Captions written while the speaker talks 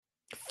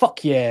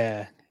Fuck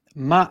yeah.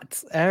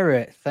 Matt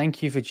Ehret,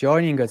 thank you for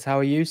joining us. How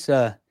are you,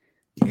 sir?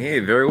 Hey,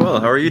 very well.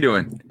 How are you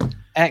doing?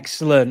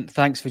 Excellent.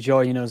 Thanks for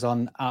joining us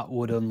on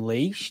Atwood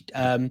Unleashed.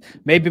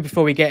 Maybe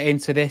before we get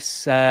into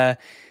this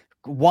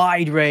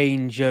wide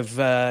range of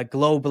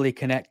globally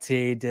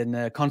connected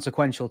and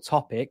consequential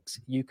topics,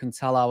 you can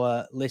tell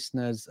our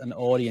listeners and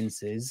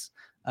audiences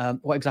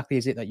what exactly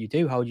is it that you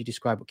do? How would you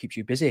describe what keeps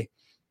you busy?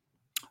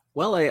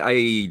 Well,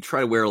 I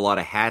try to wear a lot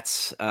of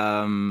hats,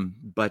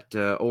 but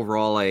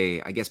overall, I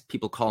guess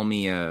people call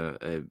me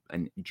a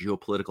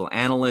geopolitical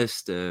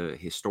analyst, a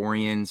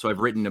historian. So I've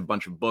written a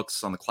bunch of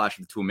books on the Clash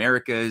of the Two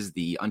Americas,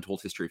 the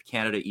Untold History of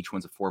Canada. Each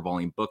one's a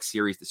 4-volume book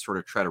series to sort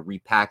of try to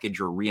repackage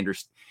or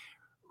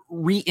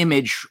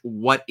re-image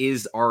what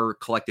is our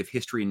collective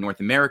history in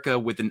North America,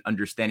 with an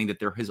understanding that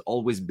there has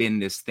always been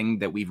this thing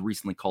that we've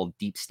recently called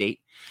deep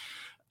state.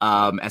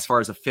 As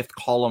far as a fifth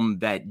column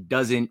that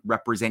doesn't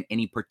represent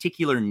any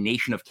particular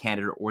nation of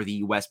Canada or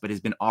the US, but has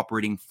been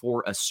operating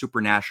for a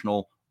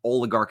supranational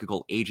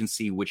oligarchical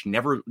agency, which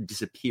never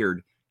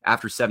disappeared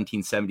after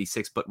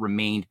 1776, but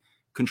remained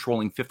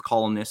controlling fifth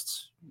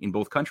columnists in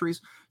both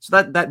countries.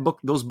 So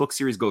those book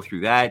series go through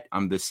that.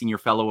 I'm the senior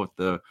fellow at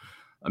the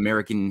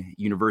American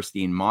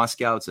University in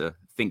Moscow. It's a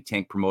think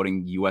tank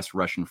promoting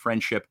US-Russian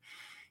friendship,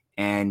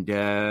 and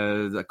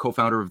the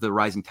co-founder of the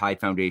Rising Tide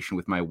Foundation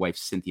with my wife,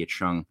 Cynthia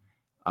Chung,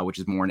 which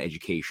is more in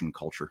education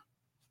culture.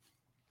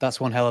 That's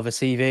one hell of a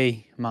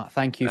CV, Matt.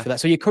 Thank you for that.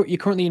 So you're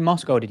currently in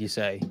Moscow, did you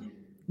say?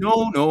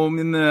 No,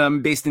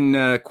 I'm based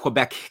in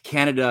Quebec,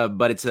 Canada,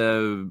 but it's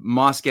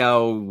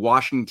Moscow,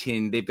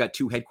 Washington. They've got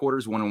two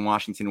headquarters, one in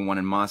Washington and one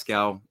in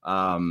Moscow,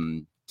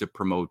 to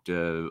promote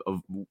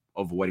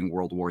avoiding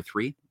World War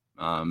III.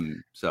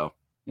 So,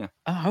 yeah.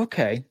 Oh,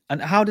 okay.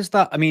 And how does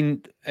that, I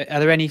mean, are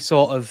there any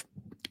sort of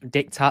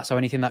diktats or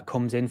anything that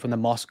comes in from the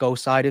Moscow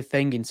side of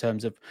thing in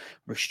terms of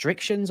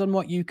restrictions on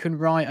what you can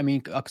write? I mean,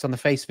 because on the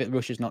face of it,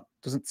 Russia's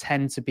doesn't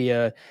tend to be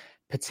a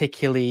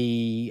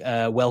particularly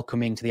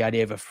welcoming to the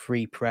idea of a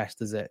free press,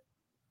 does it?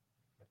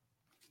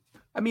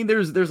 I mean,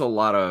 there's a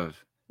lot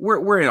of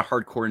we're in a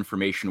hardcore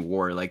information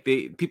war. Like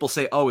people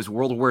say, "Oh, is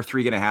World War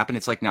III going to happen?"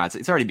 It's like, no,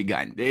 it's already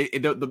begun.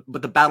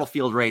 But the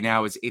battlefield right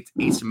now it's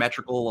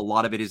asymmetrical. A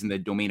lot of it is in the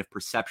domain of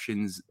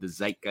perceptions, the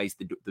zeitgeist,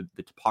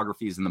 the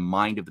topography is in the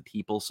mind of the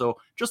people. So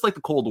just like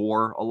the Cold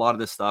War, a lot of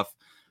this stuff,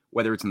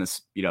 whether it's in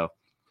this,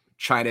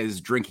 China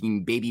is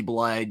drinking baby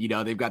blood.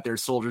 They've got their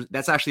soldiers.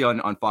 That's actually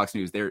on Fox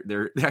News.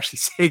 They're actually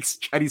saying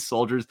Chinese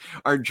soldiers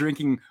are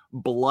drinking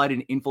blood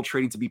and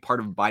infiltrating to be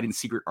part of Biden's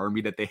secret army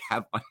that they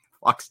have on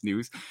Fox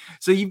News.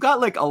 So you've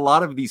got like a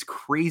lot of these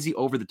crazy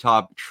over the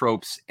top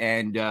tropes,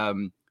 and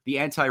the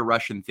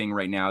anti-Russian thing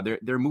right now.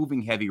 They're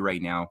moving heavy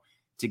right now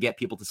to get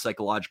people to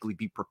psychologically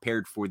be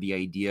prepared for the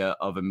idea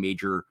of a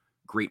major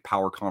great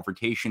power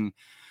confrontation.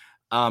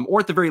 Or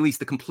at the very least,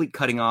 the complete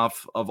cutting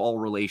off of all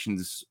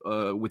relations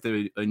with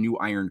a new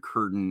Iron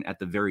Curtain at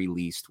the very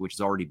least, which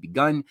has already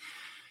begun.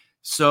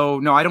 So,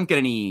 no, I don't get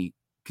any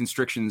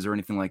constrictions or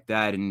anything like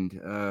that. And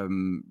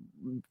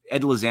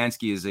Ed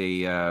Lazansky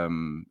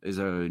is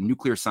a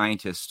nuclear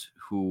scientist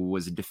who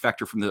was a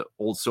defector from the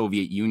old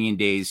Soviet Union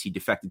days. He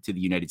defected to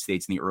the United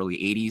States in the early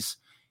 80s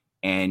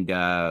and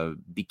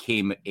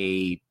became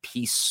a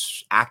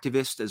peace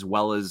activist as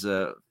well as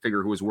a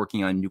figure who was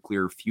working on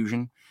nuclear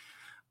fusion.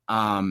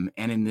 And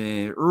in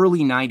the early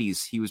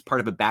 90s, he was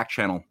part of a back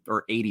channel,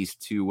 or 80s,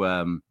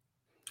 to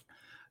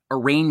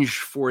arrange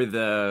for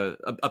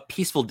a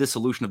peaceful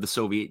dissolution of the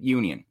Soviet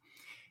Union.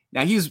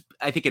 Now,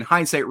 I think in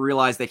hindsight,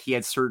 realized that he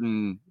had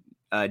certain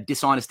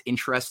dishonest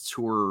interests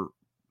who were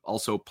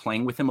also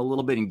playing with him a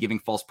little bit and giving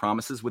false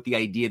promises with the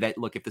idea that,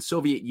 look, if the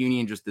Soviet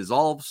Union just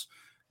dissolves,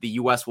 the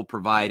U.S. will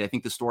provide, I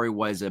think the story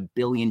was $1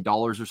 billion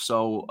or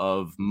so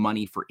of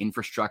money for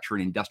infrastructure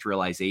and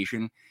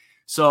industrialization.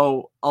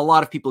 So a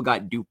lot of people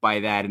got duped by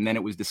that. And then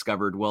it was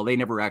discovered, well, they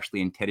never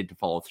actually intended to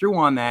follow through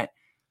on that.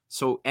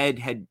 So Ed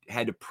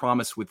had a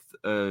promise with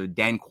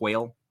Dan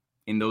Quayle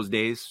in those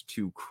days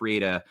to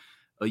create a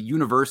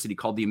university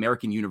called the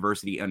American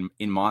University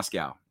in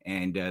Moscow.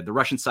 And the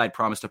Russian side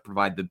promised to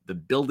provide the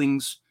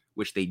buildings,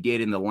 which they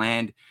did, in the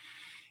land.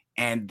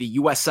 And the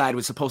U.S. side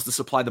was supposed to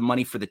supply the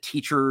money for the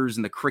teachers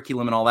and the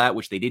curriculum and all that,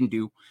 which they didn't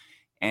do.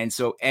 And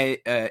so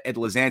Ed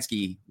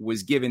Lazansky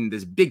was given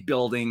this big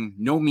building,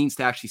 no means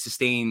to actually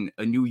sustain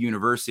a new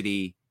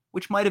university,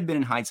 which might have been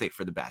in hindsight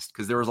for the best,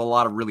 because there was a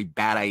lot of really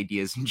bad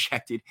ideas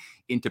injected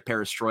into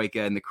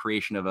perestroika and the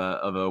creation of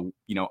a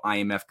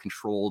IMF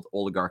controlled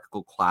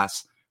oligarchical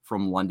class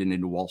from London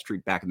into Wall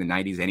Street back in the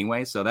 90s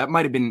anyway. So that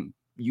might have been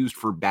used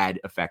for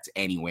bad effects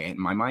anyway, in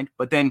my mind.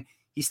 But then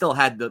he still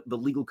had the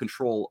legal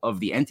control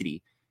of the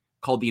entity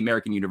called the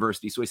American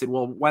University. So he said,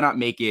 well, why not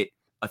make it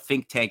a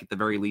think tank at the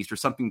very least, or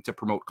something to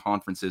promote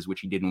conferences, which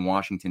he did in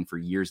Washington for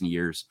years and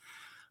years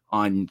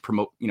on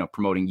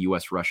promoting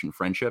U.S.-Russian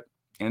friendship.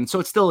 And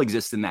so it still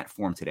exists in that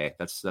form today.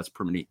 That's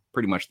pretty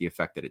much the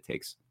effect that it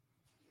takes.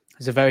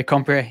 It's a very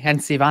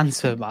comprehensive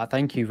answer, Matt.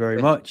 Thank you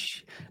very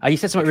much. You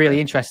said something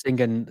really interesting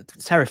and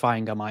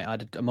terrifying, I might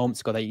add, a moment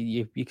ago, that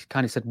you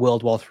kind of said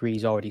World War III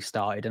has already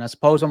started. And I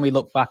suppose when we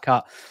look back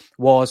at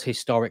wars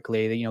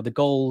historically, you know, the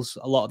goals,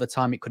 a lot of the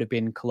time, it could have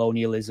been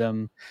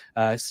colonialism,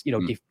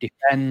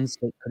 defense.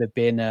 It could have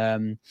been,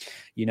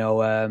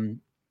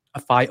 a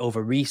fight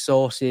over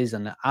resources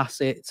and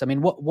assets. I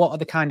mean, what are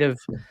the kind of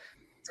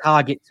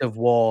targets of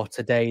war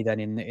today then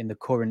in the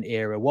current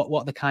era? What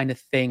are the kind of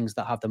things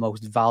that have the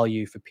most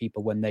value for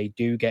people when they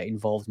do get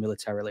involved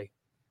militarily?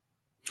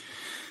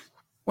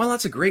 Well,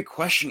 that's a great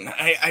question.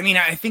 I mean,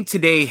 I think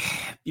today,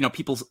 you know,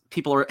 people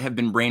have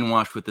been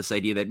brainwashed with this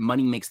idea that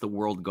money makes the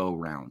world go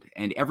round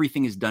and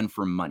everything is done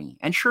for money.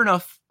 And sure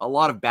enough, a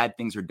lot of bad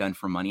things are done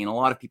for money and a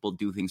lot of people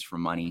do things for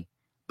money.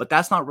 But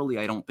that's not really,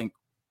 I don't think,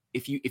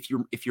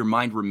 if your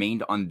mind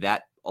remained on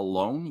that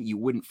alone, you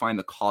wouldn't find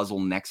the causal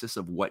nexus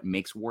of what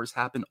makes wars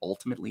happen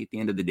ultimately at the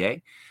end of the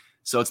day.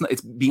 So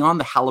it's beyond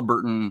the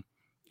Halliburton,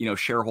 you know,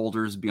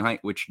 shareholders behind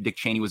which Dick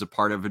Cheney was a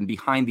part of, and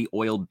behind the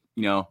oil,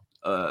 the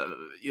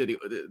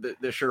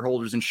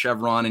shareholders in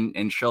Chevron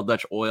and Shell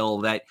Dutch Oil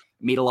that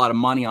made a lot of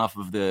money off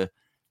of the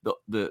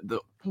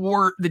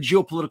war, the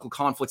geopolitical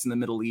conflicts in the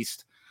Middle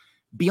East.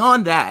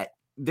 Beyond that,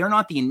 they're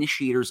not the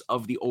initiators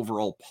of the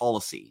overall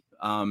policy.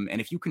 And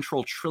if you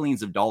control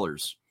trillions of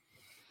dollars,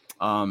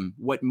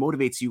 what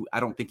motivates you, I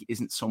don't think,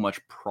 isn't so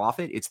much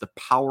profit. It's the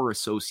power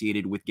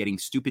associated with getting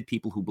stupid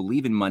people who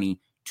believe in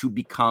money to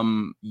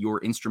become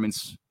your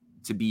instruments,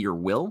 to be your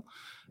will.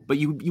 But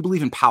you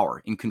believe in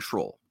power, in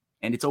control.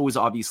 And it's always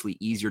obviously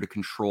easier to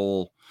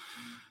control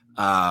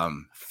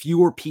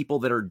fewer people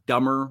that are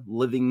dumber,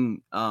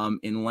 living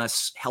in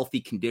less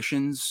healthy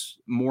conditions,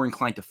 more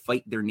inclined to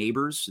fight their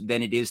neighbors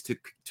than it is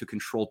to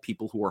control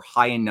people who are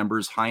high in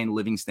numbers, high in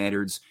living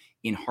standards,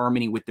 in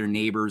harmony with their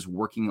neighbors,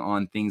 working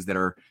on things that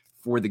are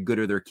for the good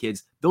of their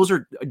kids. Those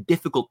are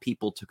difficult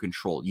people to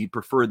control. You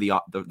prefer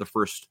the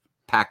first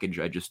package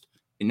I just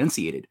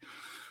enunciated.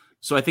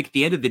 So I think at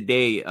the end of the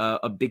day,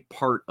 a big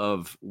part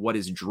of what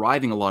is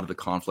driving a lot of the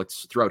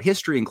conflicts throughout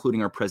history,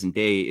 including our present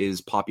day, is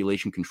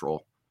population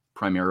control,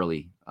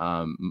 primarily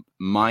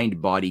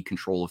mind-body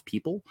control of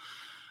people,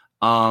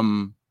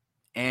 and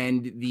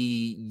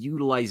the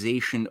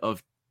utilization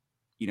of,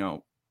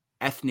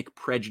 ethnic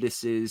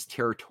prejudices,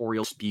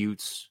 territorial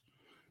disputes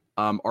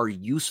are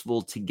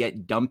useful to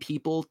get dumb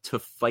people to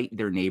fight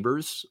their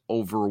neighbors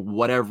over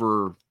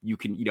whatever you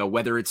can,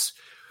 whether it's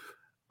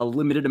a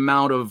limited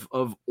amount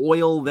of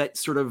oil that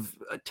sort of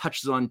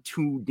touches on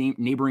two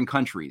neighboring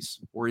countries,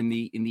 or in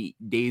the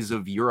days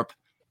of Europe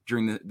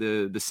during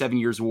the 7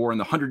 Years' War and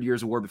the 100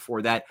 Years' War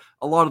before that,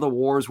 a lot of the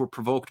wars were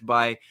provoked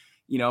by,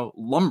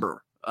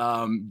 lumber,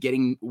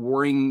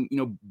 warring,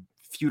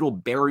 feudal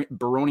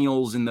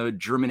baronials in the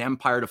German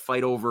Empire to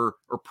fight over,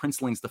 or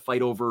princelings to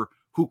fight over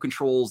who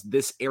controls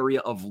this area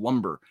of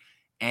lumber.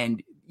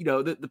 And,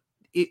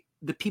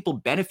 the people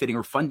benefiting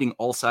or funding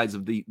all sides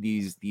of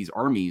these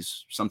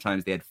armies,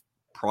 sometimes they had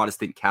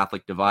Protestant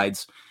Catholic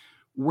divides,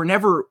 were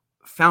never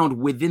found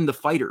within the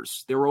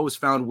fighters. They were always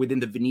found within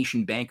the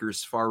Venetian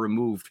bankers far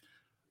removed,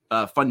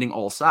 funding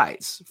all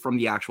sides from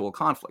the actual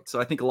conflict. So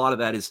I think a lot of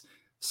that is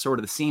sort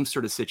of the same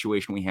sort of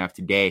situation we have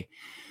today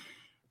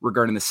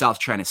regarding the South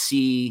China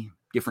Sea,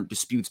 different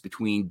disputes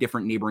between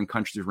different neighboring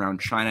countries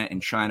around China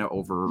and China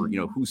over,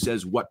 who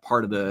says what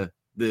part of the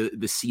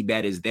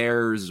seabed is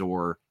theirs,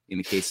 or in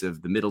the case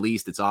of the Middle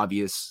East, it's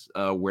obvious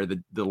where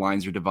the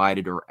lines are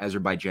divided, or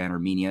Azerbaijan,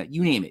 Armenia,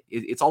 you name it.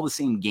 It's all the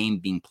same game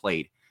being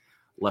played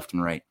left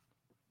and right.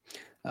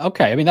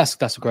 Okay, I mean that's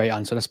a great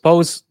answer. I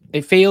suppose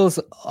it feels.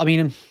 I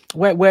mean,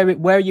 where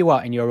are you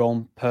at in your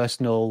own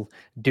personal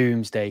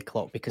doomsday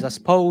clock? Because I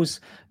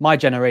suppose my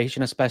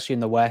generation, especially in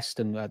the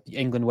West and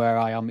England, where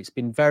I am, it's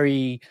been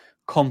very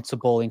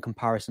comfortable in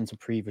comparison to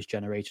previous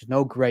generations.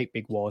 No great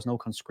big wars, no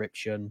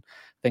conscription,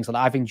 things like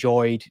that. I've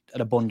enjoyed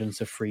an abundance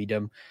of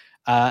freedom.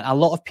 A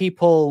lot of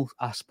people,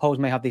 I suppose,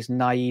 may have this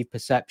naive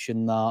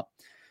perception that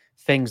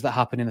things that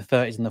happened in the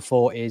 30s and the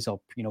 40s, or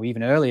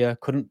even earlier,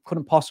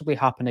 couldn't possibly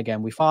happen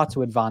again. We're far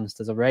too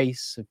advanced as a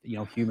race,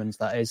 humans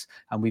that is,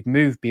 and we've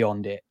moved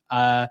beyond it.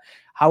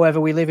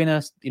 However, we live in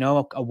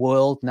a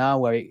world now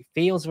where it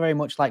feels very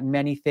much like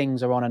many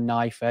things are on a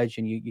knife edge,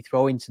 and you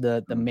throw into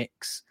the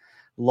mix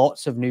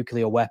lots of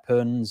nuclear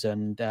weapons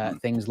and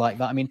things like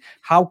that. I mean,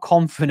 how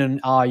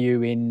confident are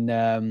you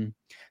in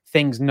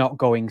things not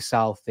going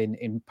south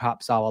in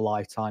perhaps our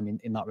lifetime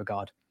in that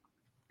regard?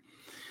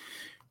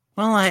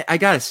 Well, I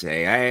gotta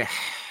say,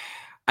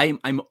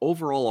 I'm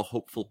overall a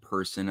hopeful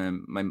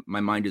person. My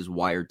mind is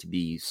wired to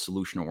be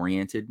solution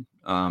oriented,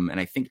 and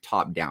I think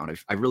top down.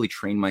 I've really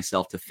trained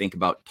myself to think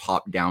about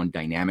top down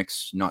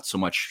dynamics, not so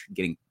much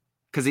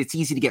because it's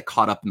easy to get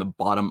caught up in the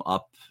bottom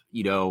up,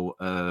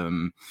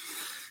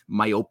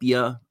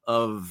 myopia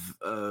of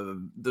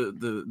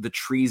the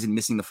trees and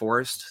missing the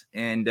forest,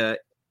 and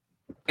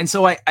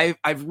so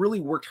I've really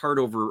worked hard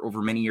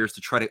over many years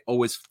to try to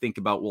always think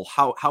about, well,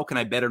 how can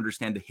I better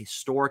understand the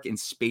historic and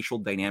spatial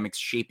dynamics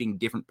shaping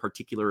different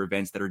particular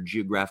events that are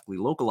geographically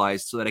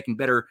localized, so that I can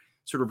better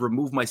sort of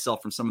remove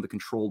myself from some of the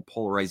controlled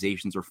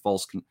polarizations or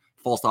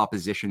false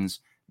oppositions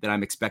that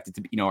I'm expected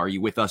to be, are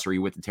you with us or are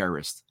you with the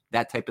terrorists?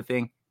 That type of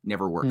thing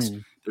never works.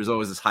 There's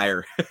always this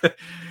higher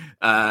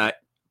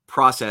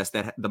process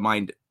that the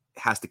mind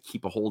has to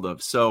keep a hold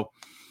of. So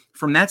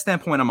from that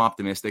standpoint, I'm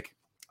optimistic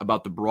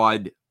about the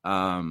broad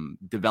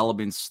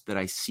developments that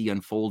I see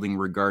unfolding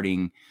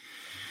regarding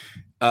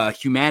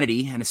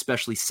humanity, and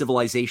especially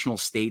civilizational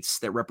states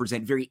that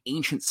represent very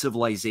ancient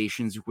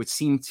civilizations, which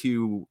seem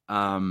to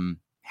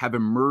have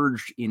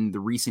emerged in the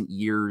recent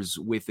years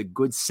with a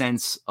good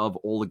sense of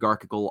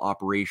oligarchical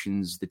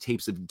operations, the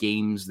types of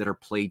games that are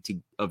played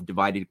of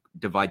divide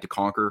to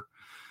conquer,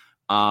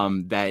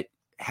 that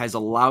has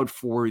allowed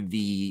for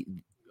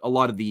a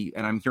lot of the,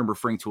 and I'm here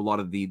referring to a lot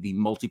of the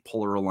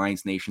multipolar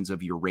alliance nations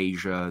of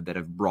Eurasia that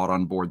have brought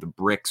on board the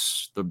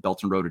BRICS, the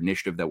Belt and Road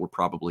Initiative that we're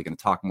probably going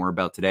to talk more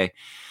about today.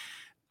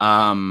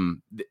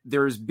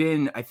 There's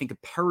been, I think, a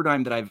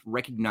paradigm that I've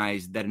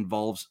recognized that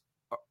involves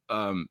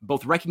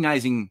both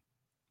recognizing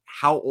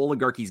how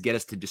oligarchies get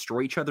us to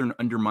destroy each other and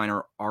undermine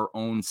our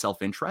own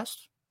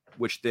self-interest,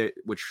 which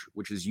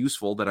is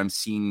useful that I'm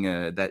seeing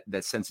that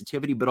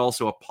sensitivity, but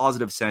also a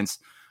positive sense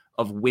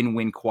of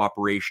win-win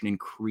cooperation in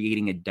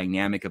creating a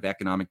dynamic of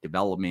economic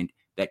development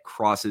that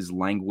crosses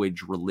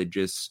language,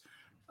 religious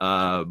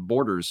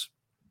borders.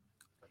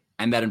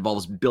 And that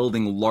involves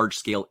building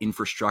large-scale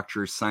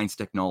infrastructure, science,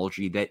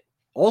 technology that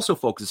also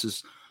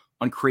focuses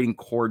on creating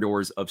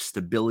corridors of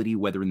stability,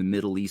 whether in the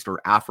Middle East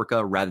or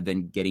Africa, rather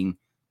than getting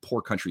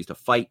poor countries to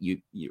fight.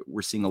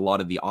 We're seeing a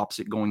lot of the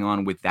opposite going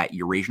on with that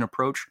Eurasian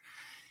approach,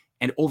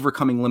 and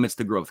overcoming limits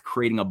to growth,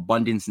 creating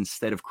abundance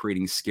instead of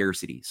creating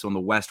scarcity. So in the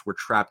West, we're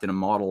trapped in a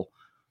model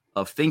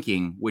of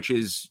thinking, which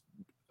is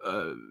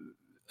a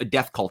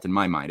death cult in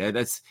my mind.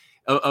 That's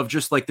of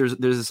just like there's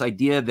this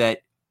idea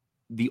that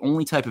the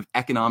only type of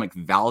economic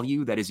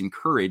value that is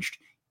encouraged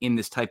in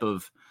this type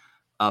of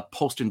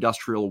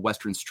post-industrial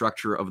Western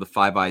structure of the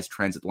Five Eyes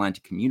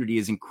transatlantic community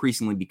is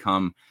increasingly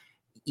become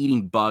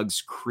eating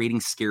bugs, creating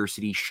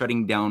scarcity,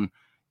 shutting down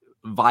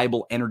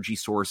viable energy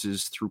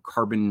sources through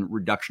carbon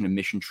reduction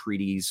emission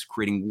treaties,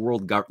 creating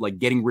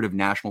getting rid of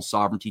national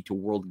sovereignty to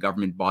world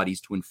government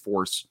bodies to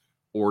enforce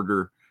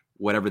order,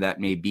 whatever that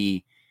may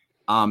be.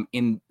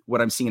 In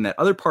what I'm seeing in that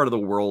other part of the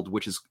world,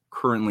 which is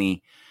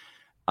currently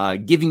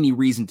giving me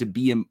reason to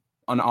be an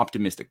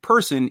optimistic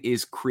person,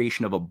 is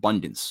creation of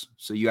abundance.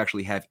 So you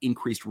actually have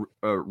increased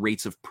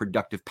rates of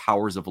productive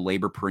powers of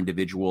labor per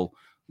individual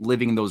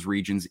living in those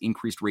regions,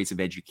 increased rates of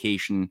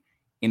education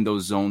in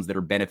those zones that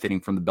are benefiting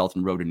from the Belt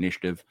and Road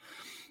Initiative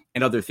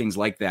and other things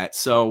like that.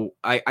 So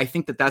I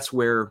think that that's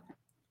where,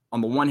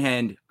 on the one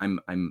hand, I'm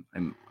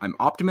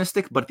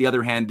optimistic, but on the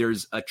other hand,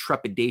 there's a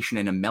trepidation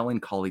and a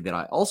melancholy that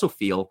I also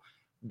feel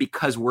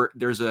because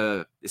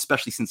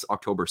especially since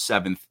October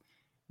 7th,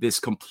 this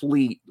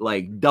complete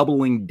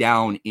doubling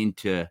down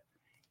into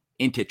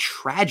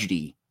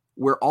tragedy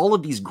where all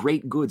of these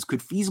great goods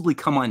could feasibly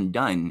come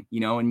undone,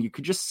 and you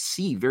could just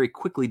see very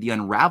quickly the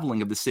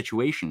unraveling of the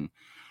situation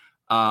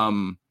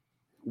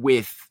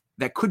with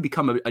that could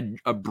become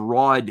a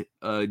broad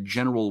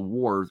general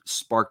war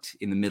sparked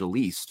in the Middle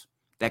East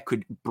that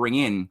could bring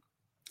in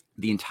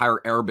the entire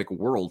Arabic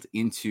world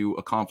into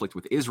a conflict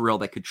with Israel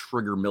that could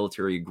trigger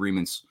military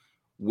agreements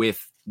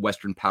with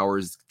Western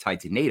powers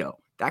tied to NATO.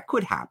 That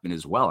could happen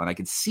as well. And I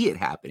could see it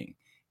happening.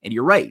 And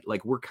you're right.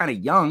 We're kind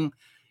of young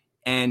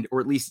or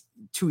at least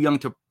too young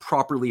to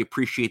properly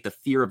appreciate the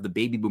fear of the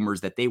baby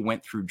boomers that they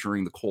went through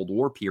during the Cold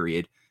War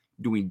period,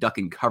 doing duck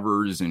and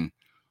covers and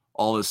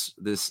all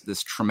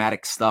this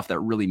traumatic stuff that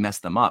really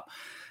messed them up.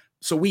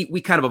 So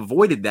we kind of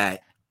avoided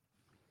that,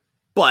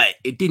 but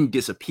it didn't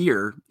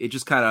disappear. It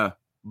just kind of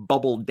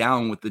bubbled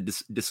down with the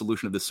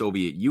dissolution of the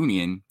Soviet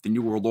Union. The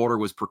New World Order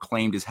was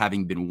proclaimed as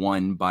having been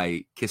won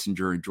by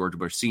Kissinger and George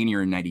Bush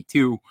Sr. in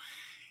 92.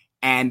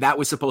 And that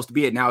was supposed to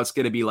be it. Now it's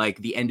going to be like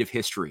the end of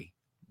history.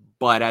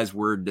 But as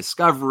we're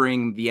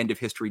discovering, the end of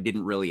history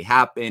didn't really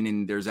happen.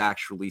 And there's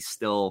actually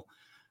still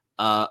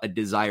a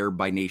desire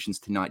by nations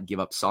to not give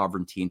up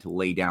sovereignty and to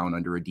lay down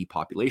under a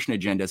depopulation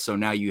agenda. So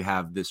now you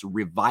have this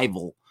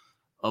revival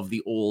of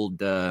the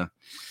old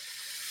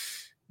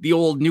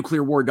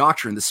nuclear war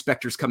doctrine. The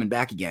specter's coming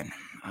back again.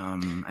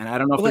 And I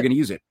don't know if they're going to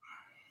use it.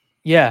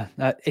 Yeah,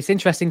 it's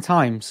interesting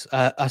times,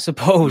 I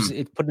suppose,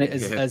 putting it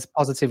as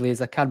positively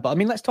as I can. But I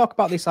mean, let's talk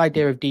about this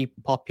idea of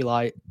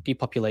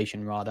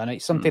depopulation rather. And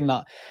it's something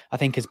that I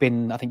think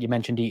you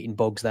mentioned eating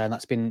bugs there, and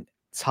that's been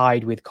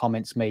tied with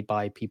comments made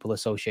by people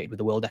associated with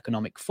the World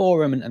Economic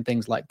Forum and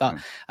things like that.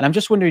 And I'm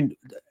just wondering,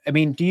 I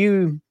mean, do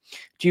you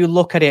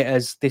look at it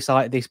as this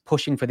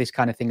pushing for this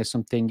kind of thing as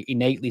something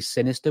innately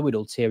sinister with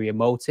ulterior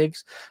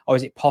motives, or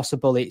is it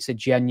possible it's a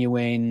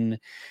genuine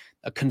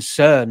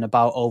concern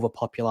about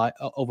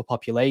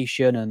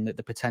overpopulation and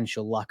the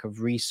potential lack of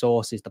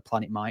resources the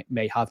planet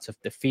may have to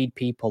feed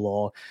people,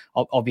 or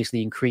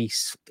obviously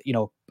increase,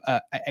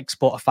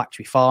 export a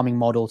factory farming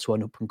model to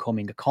an up and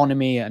coming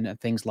economy and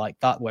things like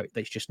that, where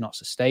it's just not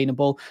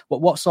sustainable?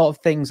 But what sort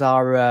of things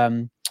are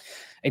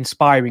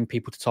inspiring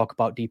people to talk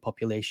about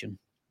depopulation?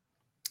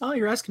 Oh,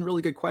 you're asking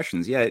really good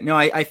questions. Yeah, no,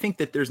 I think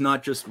that there's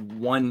not just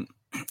one.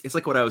 It's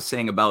like what I was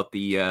saying about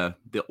the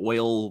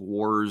oil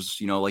wars.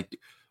 Like,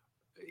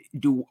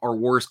 are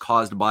wars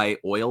caused by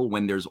oil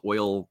when there's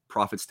oil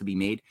profits to be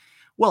made?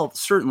 Well,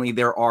 certainly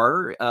there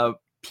are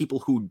people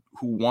who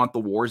want the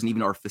wars and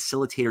even are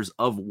facilitators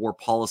of war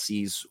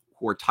policies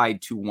who are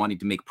tied to wanting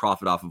to make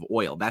profit off of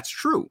oil. That's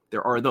true.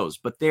 There are those,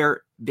 but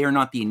they're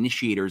not the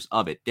initiators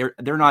of it.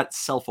 They're not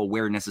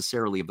self-aware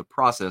necessarily of the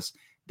process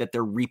that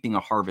they're reaping a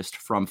harvest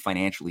from,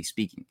 financially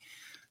speaking.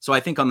 So I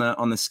think on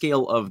the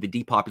scale of the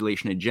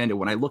depopulation agenda,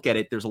 when I look at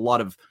it, there's a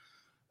lot of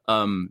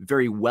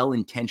very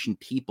well-intentioned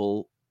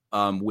people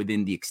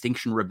within the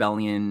Extinction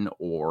Rebellion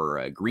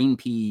or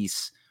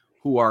Greenpeace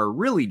who are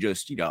really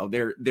just,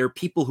 they're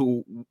people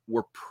who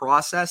were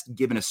processed,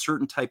 given a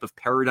certain type of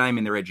paradigm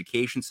in their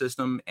education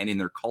system and in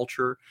their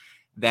culture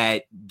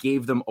that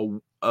gave them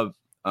a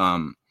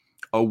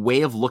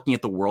way of looking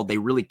at the world. They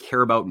really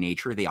care about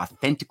nature. They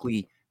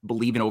authentically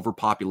believe in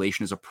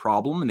overpopulation as a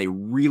problem, and they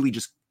really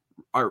just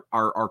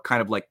are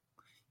kind of like,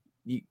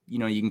 you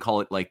can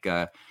call it like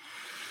they're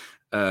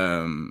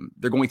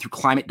going through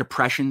climate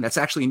depression. That's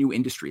actually a new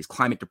industry, is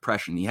climate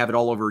depression. You have it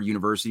all over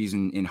universities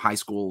and in high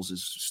schools,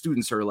 as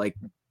students are like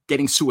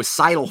getting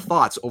suicidal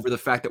thoughts over the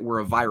fact that we're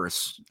a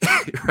virus,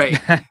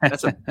 right?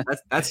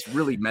 That's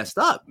really messed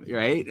up,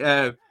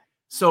 right?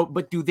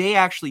 But did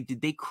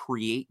they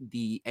create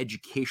the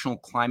educational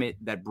climate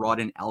that brought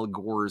in Al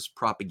Gore's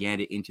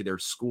propaganda into their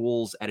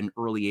schools at an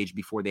early age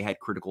before they had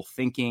critical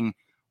thinking?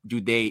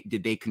 Did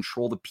they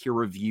control the peer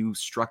review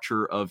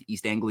structure of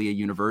East Anglia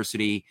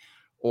University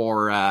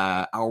or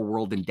Our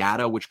World in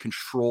Data, which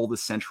control the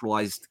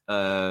centralized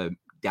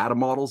data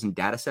models and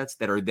data sets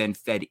that are then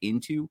fed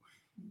into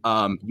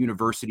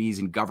universities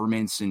and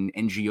governments and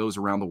NGOs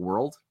around the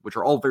world, which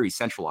are all very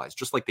centralized,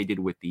 just like they did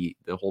with the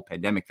whole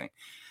pandemic thing?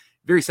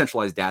 Very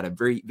centralized data,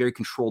 very, very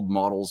controlled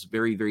models,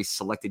 very, very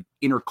selected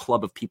inner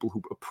club of people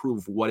who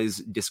approve what is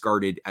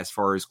discarded as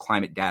far as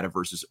climate data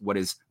versus what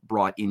is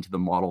brought into the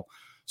model.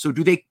 So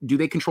do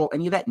they control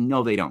any of that?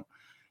 No, they don't.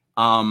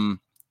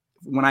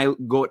 When I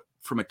go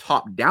from a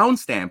top-down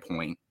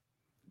standpoint,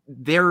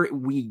 there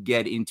we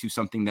get into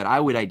something that I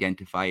would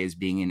identify as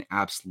being an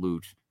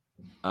absolute,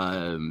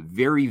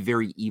 very,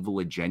 very evil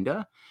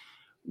agenda,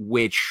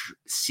 which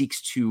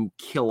seeks to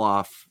kill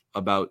off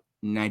about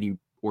 90%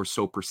 or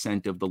so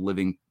of the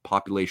living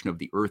population of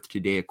the earth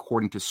today,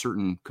 according to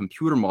certain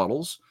computer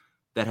models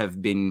that have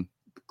been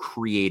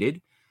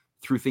created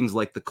through things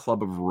like the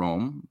Club of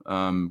Rome,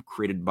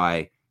 created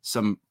by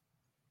some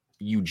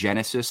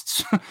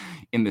eugenicists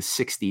in the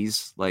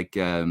 60s, like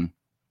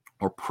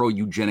or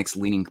pro-eugenics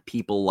leaning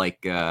people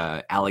like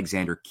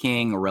Alexander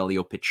King,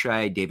 Aurelio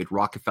Pichet, David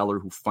Rockefeller,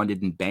 who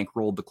funded and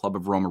bankrolled the Club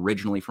of Rome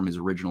originally from his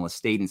original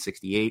estate in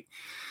 68,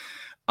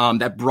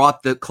 that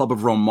brought the Club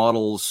of Rome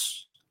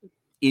models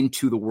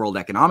into the World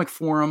Economic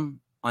Forum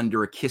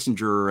under a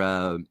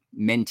Kissinger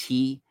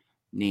mentee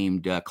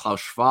named Klaus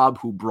Schwab,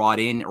 who brought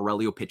in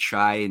Aurelio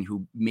Pichet and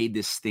who made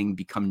this thing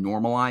become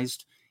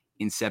normalized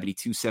in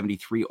 72,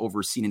 73,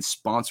 overseen and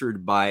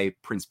sponsored by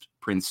Prince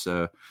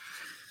founder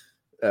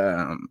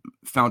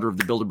of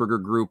the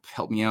Bilderberger Group,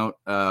 help me out,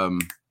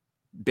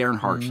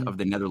 Bernhard of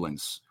the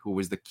Netherlands, who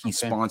was the key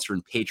sponsor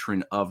and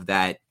patron of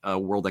that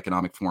World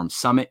Economic Forum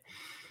summit.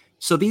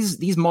 So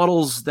these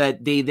models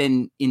that they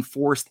then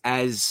enforced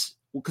as,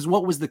 because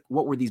what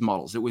were these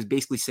models? It was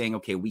basically saying,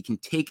 okay, we can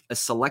take a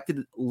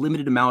selected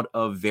limited amount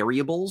of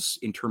variables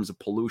in terms of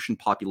pollution,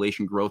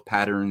 population growth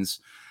patterns,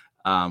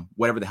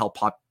 whatever the hell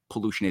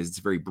pollution is. It's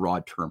a very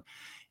broad term.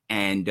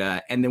 And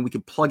then we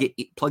could plug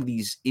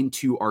these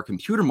into our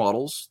computer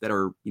models that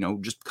are,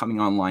 just coming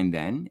online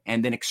then,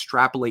 and then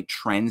extrapolate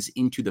trends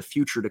into the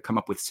future to come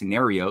up with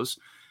scenarios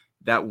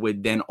that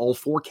would then all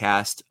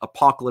forecast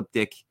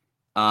apocalyptic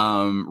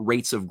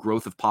rates of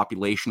growth of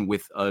population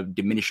with a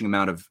diminishing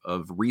amount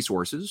of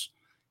resources.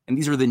 And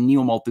these are the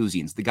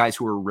neo-Malthusians, the guys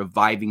who are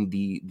reviving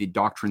the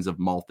doctrines of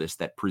Malthus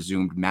that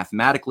presumed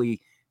mathematically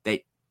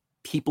that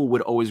people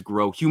would always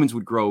grow, humans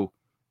would grow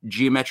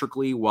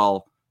geometrically,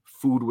 while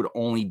food would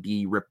only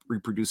be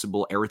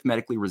reproducible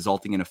arithmetically,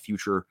 resulting in a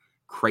future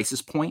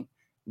crisis point,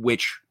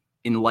 which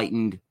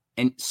enlightened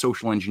and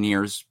social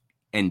engineers,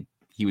 and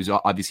he was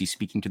obviously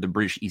speaking to the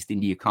British East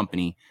India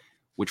Company,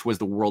 which was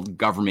the world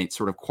government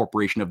sort of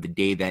corporation of the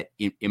day that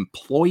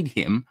employed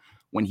him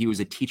when he was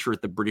a teacher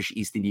at the British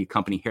East India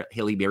Company,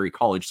 Haileybury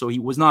College. So he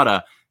was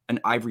not an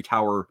ivory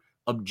tower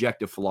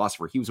objective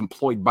philosopher. He was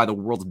employed by the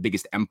world's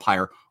biggest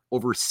empire,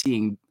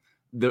 overseeing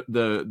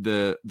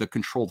the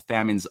controlled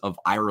famines of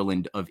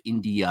Ireland, of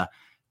India,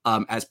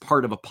 as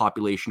part of a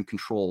population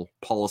control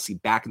policy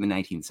back in the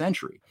 19th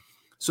century.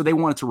 So they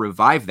wanted to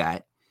revive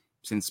that,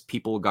 since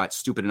people got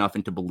stupid enough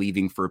into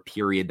believing for a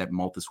period that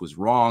Malthus was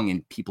wrong,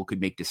 and people could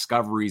make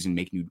discoveries and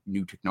make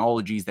new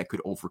technologies that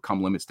could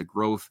overcome limits to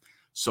growth.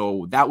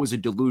 So that was a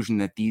delusion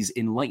that these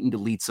enlightened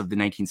elites of the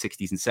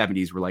 1960s and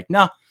 70s were like,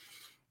 no,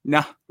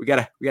 we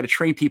gotta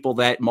train people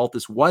that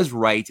Malthus was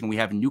right, and we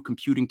have new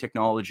computing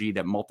technology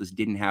that Malthus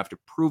didn't have to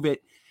prove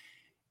it.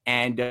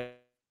 And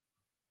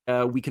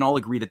we can all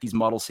agree that these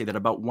models say that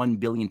about 1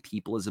 billion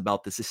people is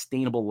about the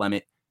sustainable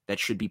limit that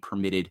should be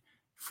permitted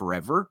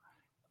forever.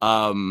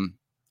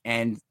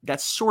 And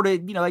that's sort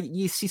of,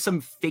 you see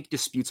some fake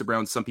disputes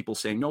around some people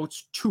saying, no,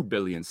 it's 2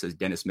 billion, says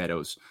Dennis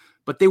Meadows.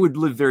 But they would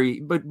live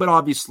but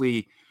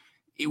obviously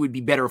it would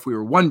be better if we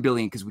were 1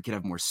 billion because we could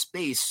have more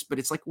space. But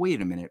it's like,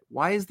 wait a minute,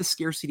 why is the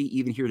scarcity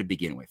even here to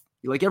begin with?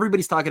 Like,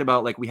 everybody's talking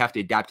about, like, we have to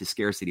adapt to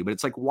scarcity, but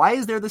it's like, why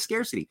is there the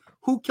scarcity?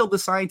 Who killed the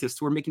scientists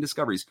who are making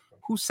discoveries?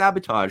 Who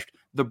sabotaged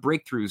the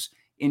breakthroughs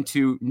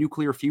into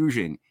nuclear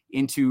fusion,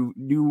 into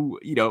new,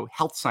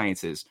 health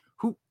sciences?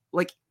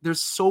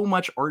 There's so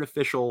much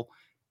artificial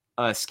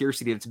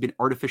scarcity that's been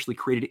artificially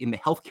created in the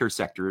healthcare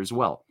sector as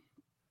well.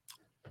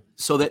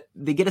 So that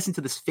they get us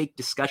into this fake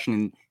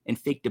discussion and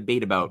fake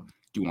debate about,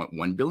 do you want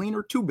 1 billion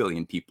or 2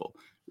 billion people,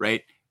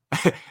 right?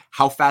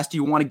 How fast do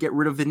you want to get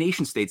rid of the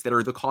nation states that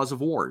are the cause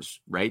of wars,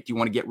 right? Do you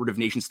want to get rid of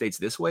nation states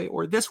this way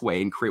or this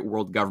way and create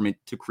world government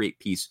to create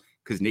peace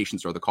because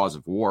nations are the cause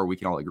of war? We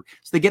can all agree.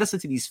 So they get us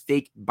into these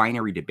fake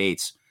binary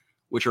debates,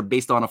 which are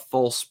based on a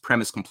false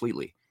premise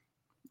completely,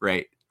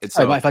 right?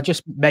 So, if I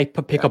just may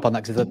pick up on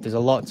that, because there's a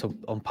lot to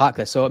unpack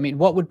there. So, I mean,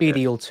 what would be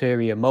the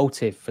ulterior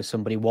motive for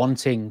somebody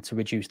wanting to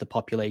reduce the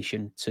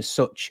population to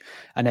such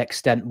an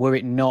extent, were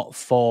it not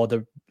for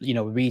the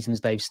reasons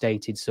they've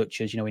stated,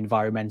 such as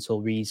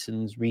environmental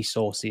reasons,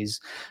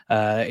 resources,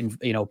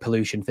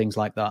 pollution, things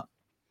like that?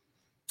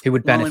 Who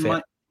would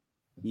benefit?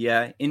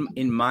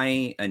 In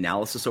my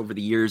analysis over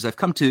the years, I've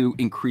come to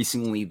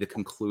increasingly the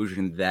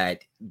conclusion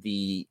that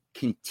the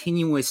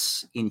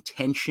continuous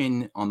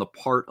intention on the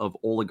part of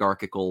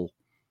oligarchical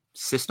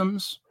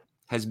systems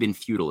has been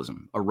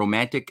feudalism, a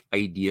romantic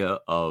idea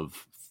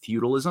of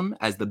feudalism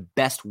as the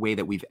best way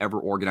that we've ever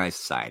organized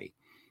society.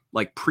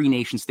 Like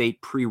pre-nation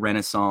state,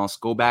 pre-Renaissance,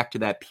 go back to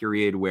that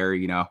period where,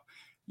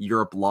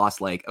 Europe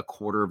lost like a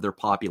quarter of their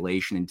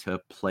population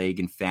into plague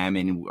and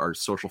famine, and our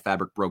social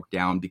fabric broke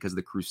down because of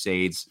the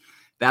Crusades.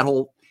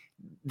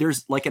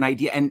 There's like an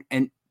idea,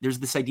 and there's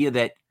this idea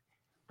that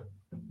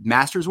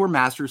masters were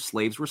masters,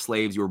 slaves were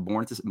slaves. You were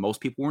born into, most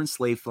people were in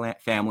slave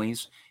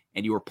families,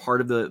 and you were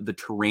part of the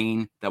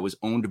terrain that was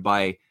owned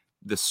by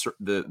the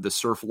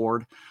serf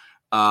lord.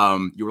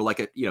 You were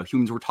like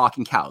humans were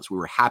talking cows. We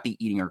were happy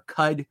eating our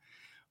cud.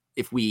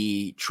 If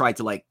we tried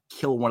to like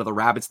kill one of the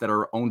rabbits that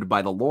are owned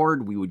by the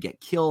Lord, we would get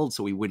killed.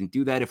 So we wouldn't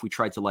do that. If we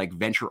tried to like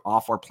venture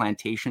off our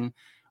plantation,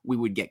 we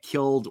would get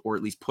killed, or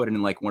at least put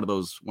in like one of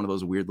those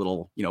weird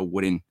little,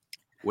 wooden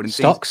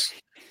stocks.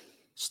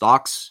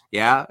 Stocks.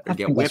 Yeah. Or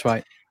get whipped. That's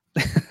right.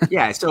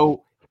 Yeah.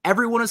 So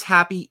everyone is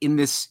happy in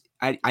this.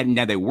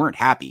 Now they weren't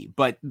happy,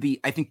 but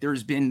I think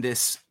there's been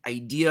this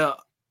idea,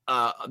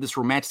 this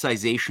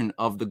romanticization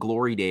of the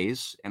glory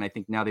days. And I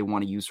think now they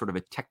want to use sort of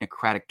a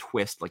technocratic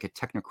twist, like a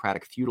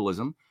technocratic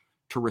feudalism,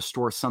 to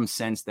restore some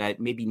sense that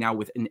maybe now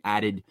with an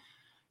added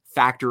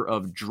factor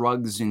of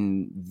drugs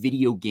and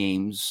video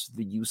games,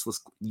 the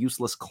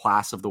useless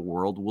class of the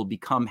world will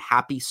become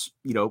happy,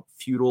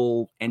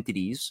 feudal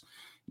entities,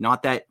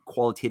 not that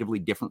qualitatively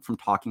different from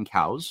talking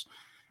cows.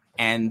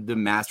 And the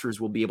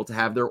masters will be able to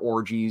have their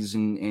orgies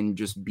and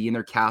just be in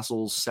their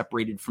castles,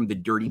 separated from the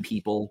dirty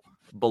people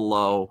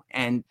below.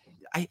 And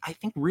I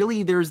think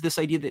really there's this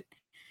idea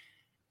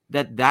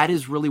that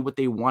is really what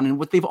they want and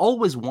what they've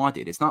always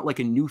wanted. It's not like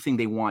a new thing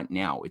they want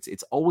now.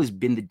 It's always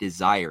been the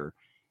desire.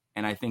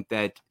 And I think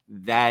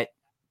that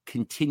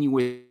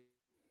continuous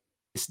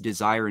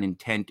desire and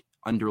intent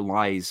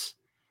underlies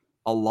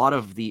a lot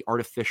of the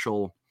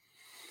artificial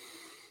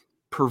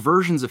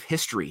perversions of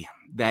history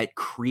that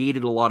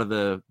created a lot of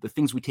the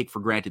things we take for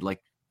granted,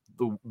 like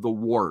the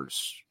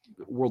wars,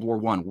 World War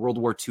I, World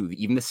War II,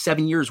 even the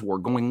 7 Years' War,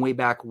 going way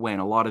back when,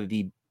 a lot of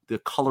the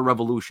color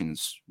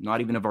revolutions,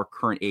 not even of our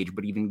current age,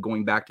 but even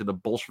going back to the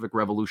Bolshevik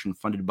Revolution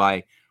funded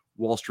by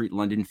Wall Street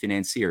London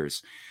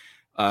financiers.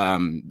 A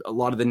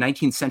lot of the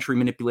 19th century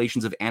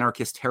manipulations of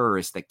anarchist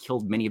terrorists that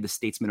killed many of the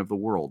statesmen of the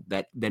world,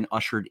 that then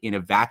ushered in a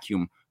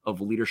vacuum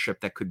of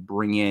leadership that could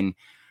bring in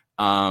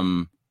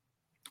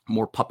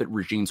more puppet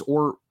regimes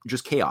or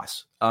just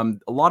chaos. A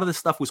lot of this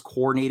stuff was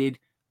coordinated,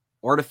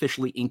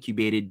 artificially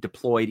incubated,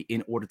 deployed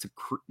in order to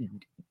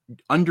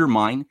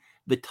undermine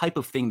the type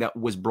of thing that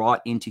was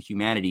brought into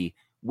humanity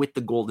with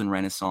the Golden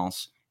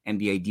Renaissance and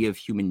the idea of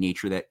human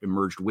nature that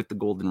emerged with the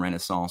Golden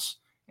Renaissance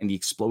and the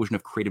explosion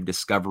of creative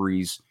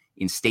discoveries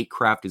in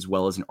statecraft as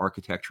well as in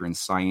architecture and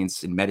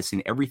science and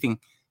medicine, everything.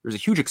 There's a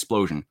huge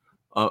explosion.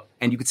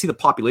 And you can see the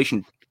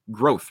population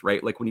growth,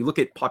 right? Like when you look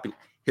at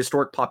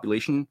historic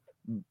population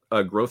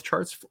growth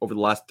charts over the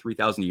last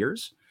 3,000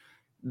 years,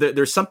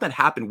 there's something that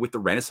happened with the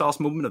Renaissance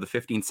movement of the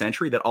 15th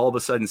century that all of a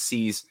sudden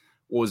sees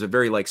what was a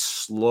very like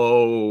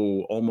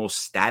slow, almost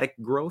static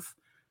growth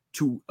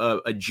to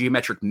a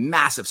geometric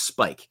massive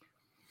spike.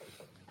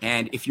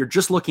 And if you're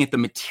just looking at the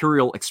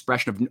material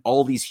expression of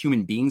all these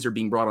human beings are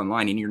being brought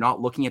online, and you're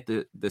not looking at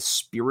the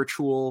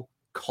spiritual,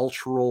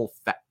 cultural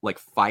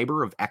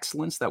fiber of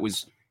excellence that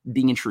was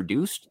being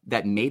introduced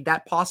that made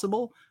that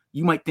possible,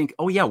 you might think,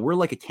 oh yeah, we're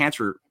like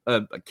cancer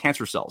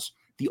cells.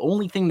 The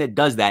only thing that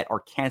does that are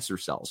cancer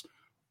cells.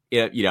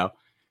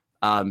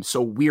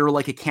 So we're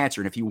like a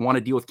cancer. And if you want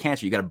to deal with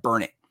cancer, you got to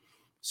burn it.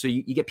 So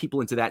you get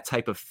people into that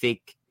type of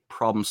fake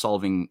problem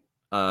solving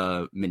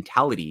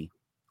mentality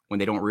when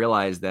they don't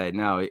realize that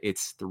no,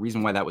 it's the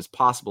reason why that was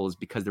possible is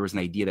because there was an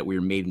idea that we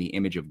were made in the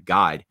image of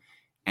God,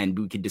 and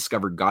we could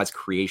discover God's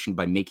creation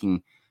by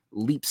making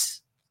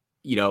leaps,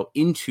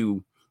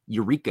 into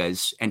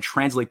eurekas and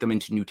translate them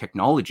into new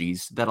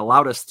technologies that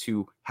allowed us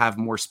to have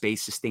more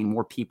space, sustain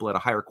more people at a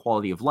higher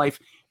quality of life.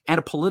 And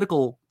a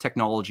political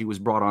technology was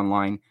brought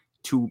online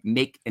to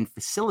make and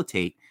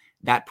facilitate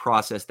that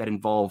process that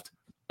involved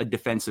a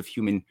defense of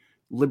human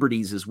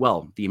liberties as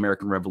well. The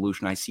American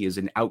Revolution I see as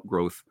an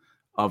outgrowth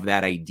of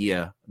that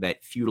idea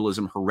that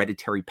feudalism,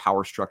 hereditary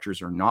power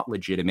structures are not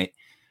legitimate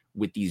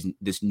with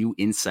this new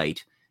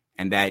insight,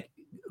 and that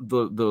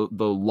the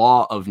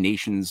law of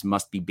nations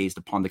must be based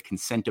upon the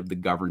consent of the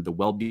governed, the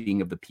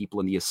well-being of the people,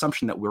 and the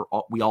assumption that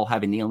we all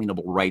have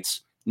inalienable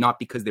rights, not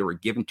because they were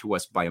given to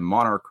us by a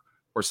monarch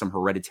or some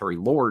hereditary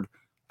lord,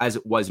 as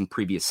it was in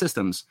previous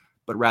systems,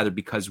 but rather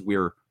because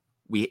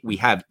we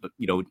have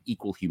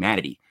equal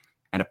humanity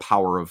and a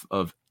power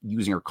of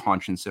using our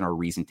conscience and our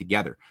reason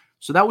together.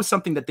 So that was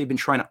something that they've been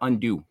trying to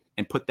undo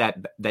and put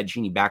that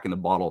genie back in the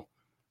bottle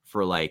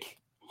for like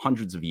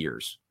hundreds of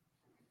years.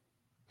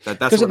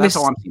 That's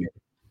how I'm seeing it.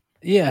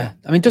 Yeah.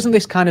 I mean, doesn't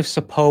this kind of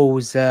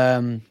suppose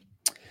a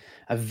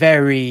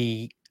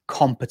very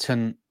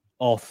competent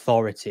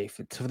authority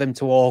for them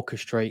to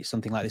orchestrate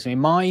something like this? I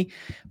mean,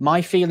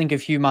 my feeling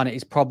of humanity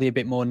is probably a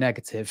bit more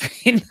negative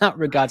in that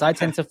regard. I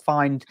tend to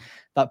find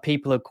that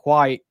people are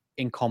quite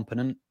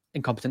incompetent,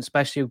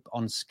 especially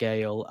on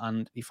scale,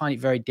 and you find it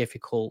very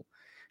difficult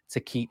to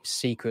keep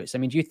secrets. I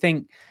mean, do you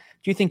think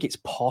it's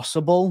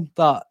possible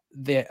that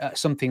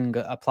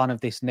a plan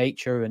of this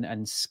nature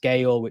and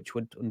scale, which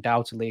would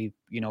undoubtedly,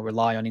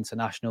 rely on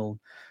international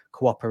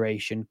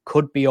cooperation,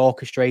 could be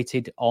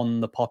orchestrated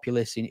on the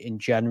populace in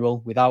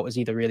general without us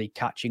either really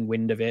catching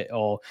wind of it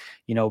or,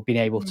 being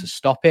able to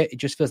stop it? It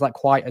just feels like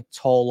quite a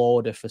tall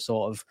order for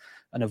sort of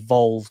an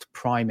evolved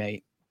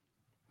primate.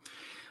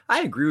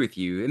 I agree with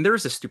you. And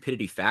there's a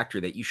stupidity factor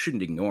that you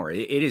shouldn't ignore.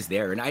 It is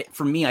there. And I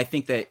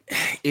think that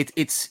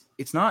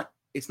it's not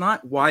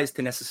wise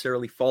to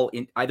necessarily fall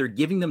in either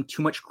giving them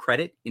too much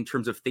credit in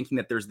terms of thinking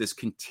that there's this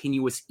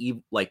continuous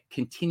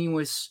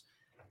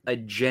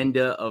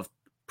agenda of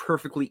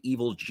perfectly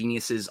evil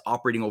geniuses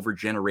operating over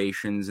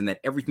generations, and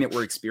that everything that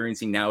we're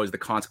experiencing now is the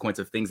consequence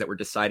of things that were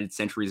decided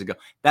centuries ago.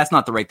 That's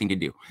not the right thing to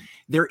do.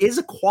 There is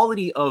a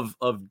quality of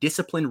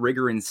discipline,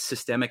 rigor, and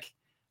systemic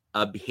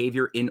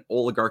behavior in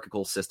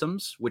oligarchical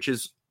systems, which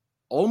is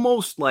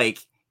almost like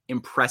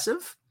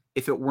impressive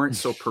if it weren't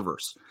so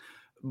perverse.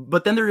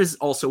 But then there is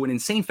also an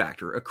insane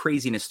factor, a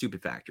crazy and a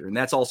stupid factor. And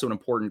that's also an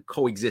important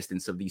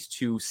coexistence of these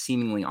two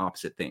seemingly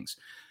opposite things.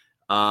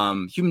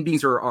 Human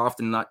beings are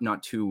often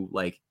not too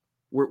like,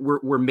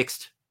 we're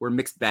mixed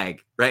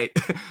bag, right?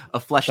 A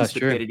flesh and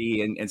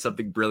stupidity and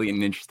something brilliant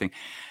and interesting.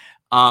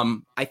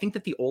 I think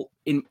that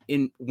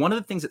in one of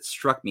the things that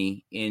struck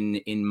me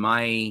in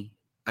my,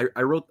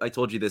 I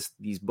told you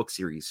these book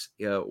series.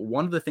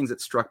 One of the things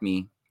that struck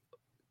me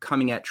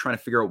coming at trying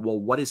to figure out, well,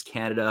 what is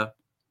Canada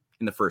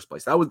in the first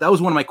place? That was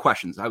one of my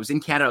questions. I was in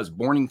Canada. I was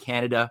born in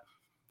Canada.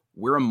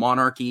 We're a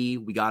monarchy.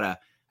 I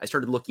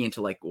started looking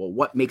into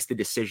what makes the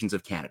decisions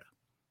of Canada?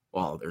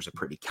 Well, there's a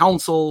Privy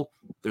Council.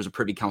 There's a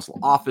Privy Council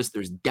office.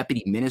 There's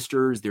deputy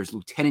ministers. There's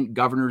lieutenant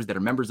governors that are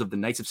members of the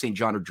Knights of St.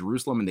 John of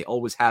Jerusalem, and they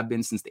always have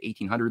been since the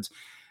 1800s.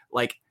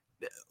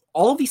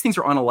 All of these things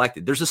are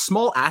unelected. There's a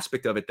small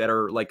aspect of it that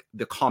are like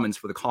the commons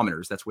for the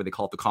commoners. That's why they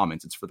call it the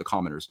commons. It's for the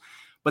commoners.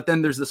 But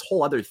then there's this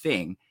whole other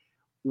thing,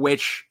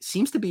 which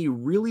seems to be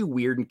really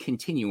weird and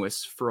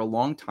continuous for a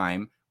long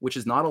time, which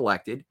is not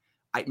elected.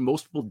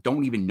 Most people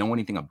don't even know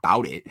anything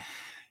about it.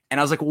 And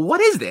I was like, well,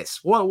 what is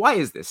this? Well, why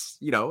is this?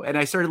 And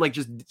I started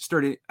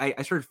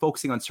I started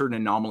focusing on certain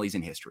anomalies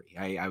in history.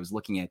 I was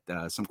looking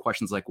at some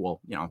questions like, well,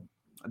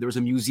 there was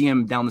a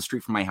museum down the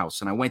street from my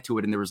house, and I went to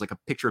it, and there was like a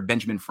picture of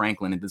Benjamin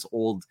Franklin in this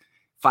old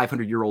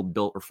 500-year-old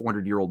built or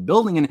 400-year-old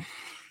building, and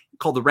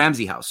called the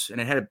Ramsey House.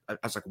 And I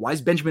was like, why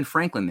is Benjamin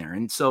Franklin there?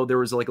 And so there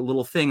was like a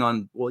little thing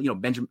on, well,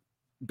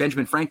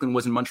 Benjamin Franklin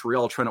was in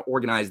Montreal trying to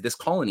organize this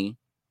colony,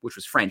 which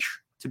was French,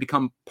 to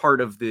become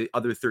part of the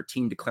other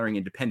 13 declaring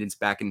independence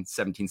back in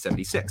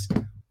 1776.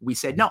 We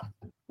said, no,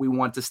 we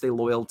want to stay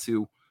loyal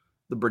to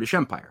the British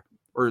Empire,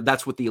 or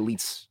that's what the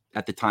elites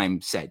at the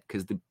time said,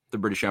 because the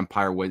British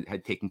Empire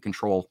had taken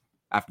control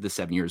after the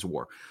 7 Years'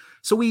 War.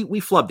 So we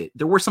flubbed it.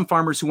 There were some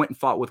farmers who went and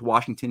fought with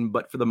Washington,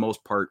 but for the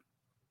most part,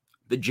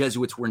 the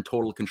Jesuits were in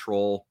total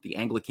control. The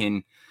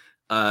Anglican,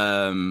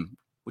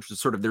 which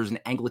was there's an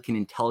Anglican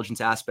intelligence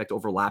aspect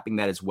overlapping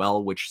that as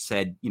well, which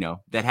said,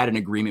 that had an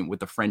agreement with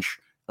the French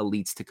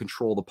elites to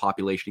control the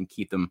population and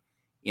keep them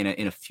in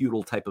a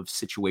feudal type of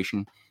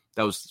situation.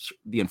 That was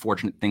the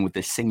unfortunate thing with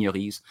the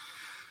seigneuries.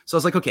 So I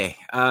was like, okay,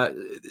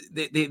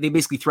 they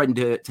basically threatened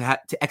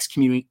to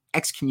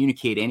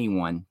excommunicate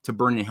anyone, to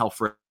burn in hell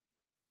forever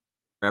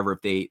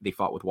if they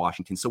fought with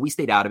Washington. So we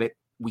stayed out of it.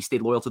 We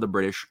stayed loyal to the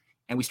British,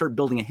 and we started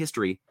building a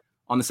history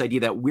on this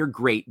idea that we're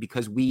great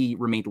because we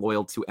remained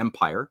loyal to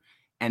empire.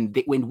 And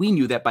when we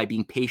knew that by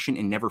being patient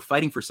and never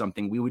fighting for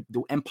something,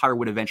 the empire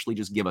would eventually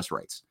just give us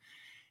rights.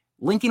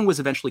 Lincoln was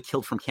eventually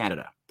killed from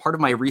Canada. Part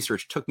of my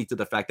research took me to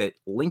the fact that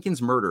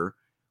Lincoln's murder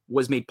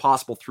was made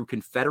possible through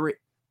Confederate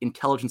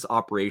intelligence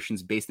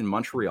operations based in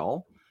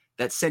Montreal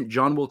that sent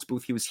John Wilkes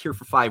Booth. He was here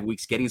for 5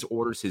 weeks, getting his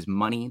orders, his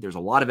money. There's a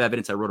lot of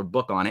evidence. I wrote a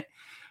book on it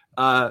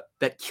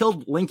that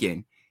killed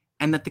Lincoln,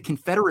 and that the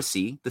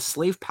Confederacy, the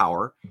slave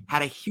power,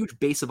 had a huge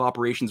base of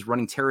operations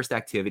running terrorist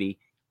activity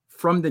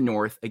from the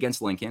north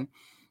against Lincoln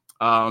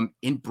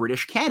in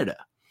British Canada.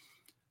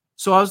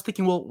 So I was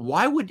thinking, well,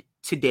 why would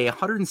today,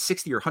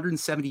 160 or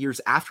 170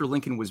 years after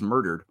Lincoln was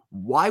murdered,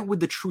 why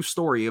would the true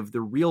story of the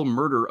real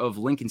murder of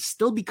Lincoln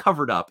still be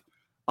covered up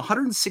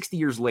 160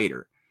 years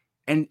later?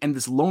 And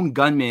this lone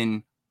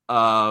gunman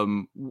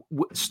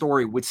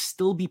story would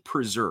still be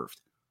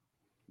preserved.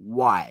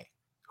 Why?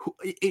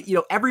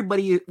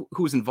 Everybody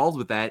who's involved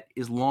with that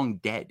is long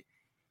dead.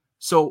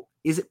 So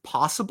is it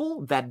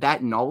possible that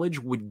that knowledge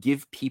would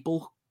give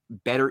people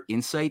better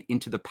insight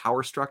into the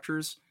power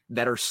structures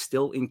that are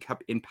still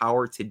in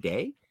power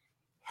today?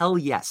 Hell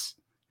yes.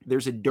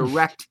 There's a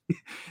direct,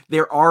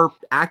 there are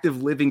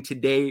active living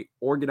today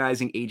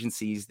organizing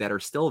agencies that are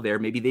still there.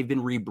 Maybe they've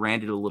been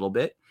rebranded a little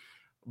bit,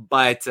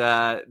 but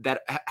that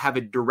have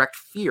a direct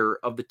fear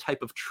of the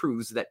type of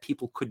truths that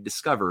people could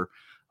discover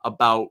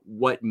about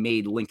what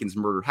made Lincoln's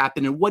murder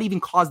happen and what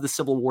even caused the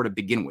Civil War to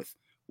begin with,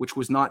 which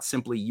was not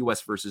simply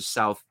U.S. versus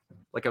South.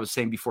 Like I was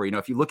saying before,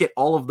 if you look at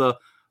all of the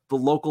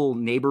local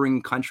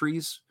neighboring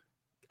countries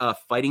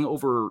fighting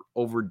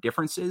over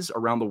differences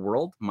around the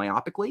world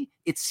myopically,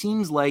 it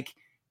seems like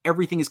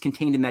everything is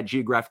contained in that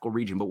geographical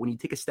region. But when you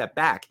take a step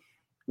back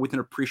with an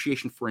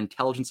appreciation for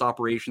intelligence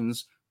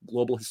operations,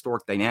 global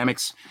historic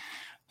dynamics,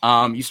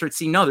 you start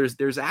seeing, no,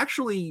 there's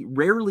actually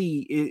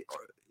rarely,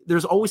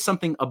 there's always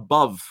something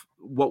above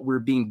what we're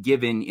being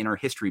given in our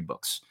history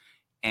books.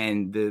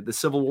 And the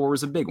Civil War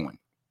was a big one.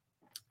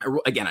 I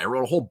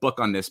wrote a whole book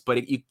on this,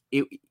 but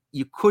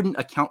you couldn't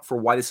account for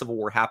why the Civil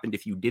War happened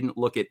if you didn't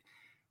look at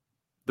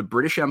the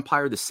British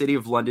Empire, the City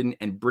of London,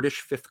 and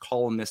British fifth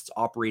colonists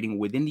operating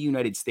within the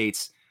United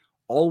States,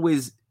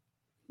 always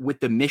with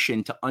the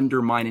mission to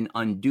undermine and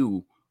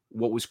undo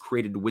what was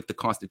created with the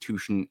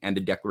Constitution and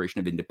the Declaration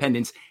of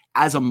Independence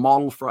as a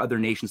model for other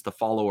nations to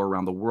follow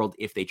around the world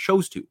if they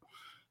chose to.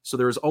 So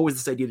there was always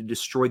this idea to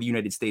destroy the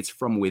United States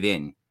from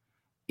within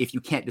if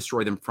you can't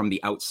destroy them from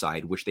the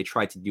outside, which they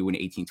tried to do in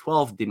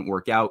 1812, didn't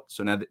work out.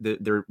 So now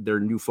their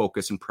new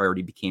focus and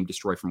priority became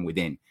destroy from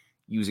within,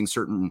 using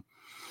certain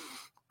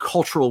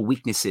cultural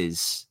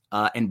weaknesses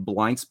and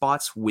blind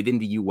spots within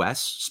the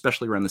U.S.,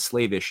 especially around the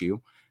slave issue,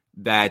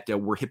 that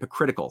were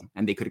hypocritical,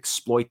 and they could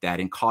exploit that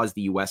and cause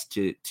the U.S.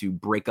 to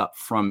break up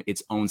from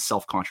its own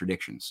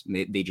self-contradictions.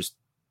 And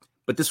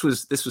but this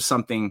was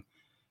something,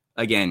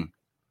 again,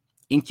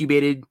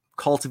 incubated,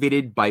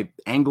 cultivated by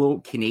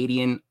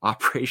Anglo-Canadian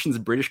operations,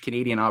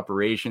 British-Canadian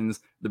operations,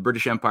 the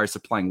British Empire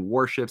supplying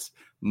warships,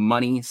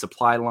 money,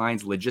 supply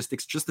lines,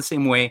 logistics, just the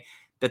same way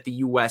that the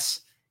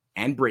U.S.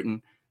 and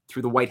Britain,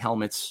 through the White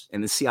Helmets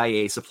and the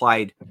CIA,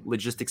 supplied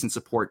logistics and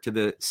support to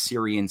the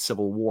Syrian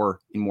civil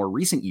war in more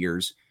recent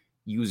years,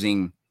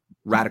 using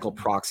radical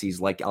proxies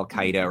like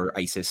Al-Qaeda or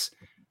ISIS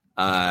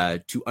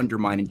to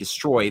undermine and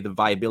destroy the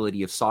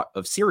viability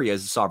of Syria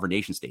as a sovereign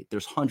nation state.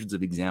 There's hundreds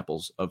of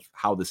examples of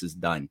how this is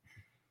done.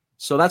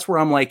 So that's where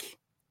I'm like,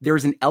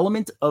 there's an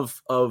element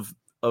of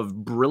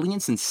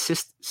brilliance and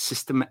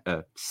system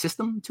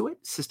to it,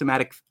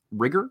 systematic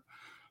rigor,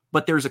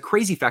 but there's a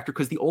crazy factor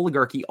because the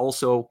oligarchy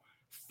also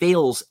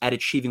fails at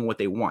achieving what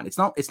they want. It's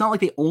not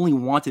like they only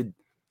wanted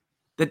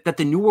that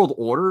the New World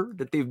Order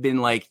that they've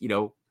been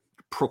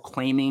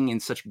proclaiming in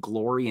such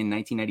glory in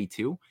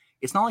 1992.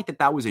 It's not like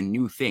that was a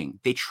new thing.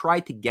 They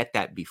tried to get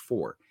that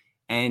before.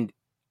 And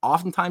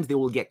oftentimes they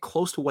will get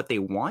close to what they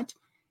want,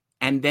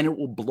 and then it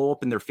will blow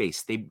up in their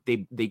face.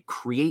 They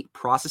create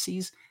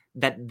processes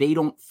that they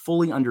don't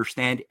fully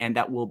understand, and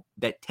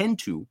that tend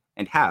to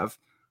and have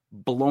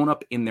blown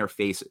up in their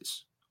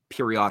faces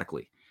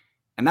periodically.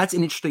 And that's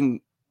an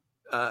interesting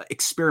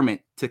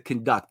experiment to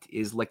conduct,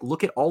 is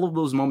look at all of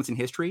those moments in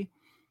history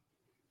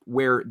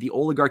where the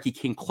oligarchy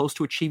came close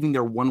to achieving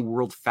their one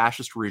world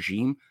fascist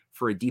regime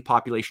for a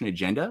depopulation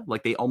agenda,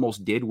 like they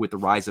almost did with the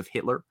rise of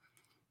Hitler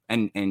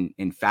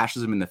and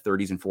fascism in the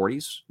 30s and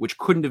 40s, which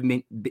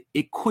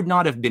could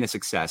not have been a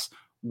success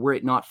were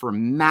it not for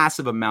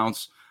massive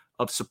amounts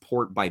of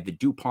support by the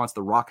DuPonts,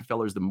 the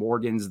Rockefellers, the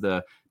Morgans,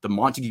 the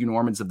Montague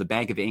Normans of the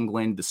Bank of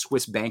England, the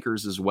Swiss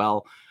bankers as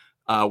well,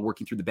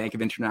 working through the Bank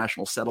of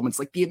International Settlements.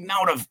 Like the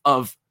amount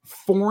of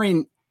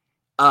foreign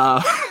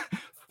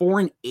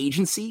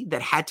agency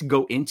that had to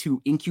go into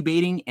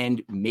incubating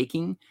and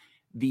making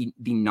the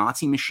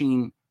Nazi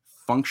machine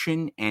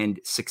function and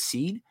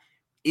succeed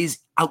is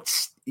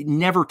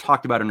never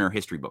talked about in our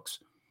history books.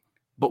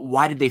 But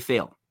why did they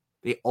fail?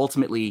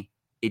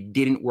 It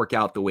didn't work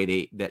out the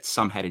way that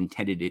some had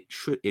intended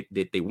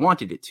that they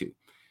wanted it to.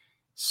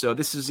 So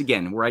this is,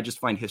 again, where I just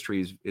find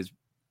history is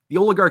the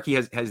oligarchy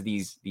has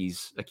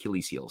these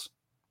Achilles heels.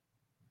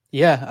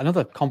 Yeah,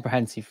 another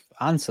comprehensive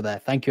answer there.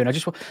 Thank you. And I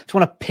just want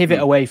to pivot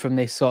away from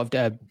this sort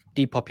of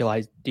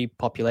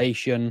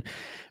depopulation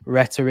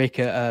rhetoric,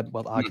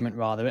 argument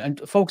rather,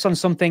 and focus on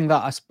something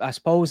that I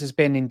suppose has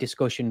been in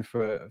discussion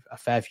for a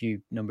fair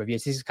few number of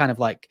years. This is kind of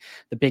like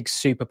the big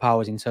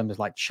superpowers in terms of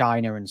like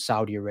China and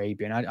Saudi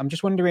Arabia. And I'm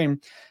just wondering,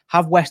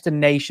 have Western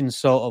nations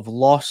sort of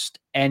lost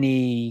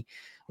any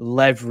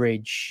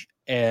leverage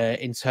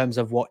in terms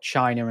of what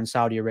China and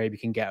Saudi Arabia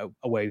can get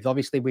away with?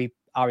 Obviously,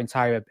 our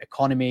entire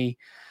economy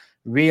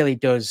really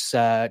does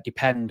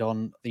depend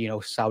on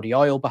Saudi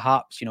oil,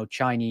 perhaps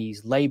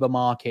Chinese labor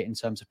market in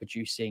terms of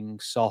producing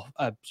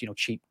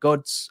cheap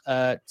goods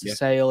to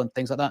sale and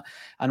things like that.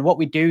 And what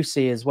we do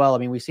see as well, I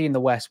mean, we see in the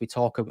West, we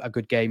talk a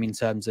good game in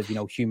terms of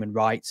human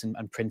rights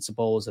and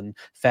principles and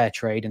fair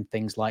trade and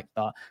things like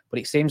that. But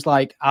it seems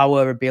like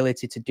our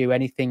ability to do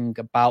anything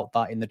about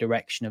that in the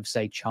direction of,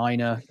 say,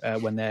 China,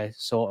 when they're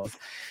sort of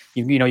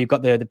you've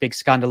got the big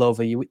scandal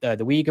over the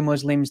Uyghur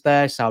Muslims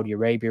there, Saudi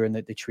Arabia, and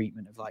the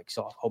treatment of like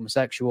sort of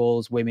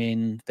homosexuals,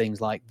 women,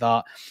 things like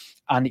that.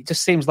 And it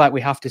just seems like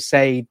we have to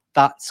say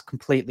that's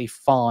completely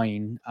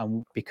fine,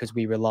 and because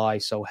we rely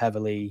so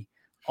heavily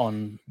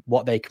on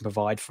what they can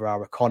provide for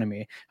our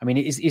economy. I mean,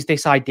 is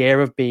this idea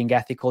of being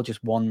ethical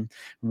just one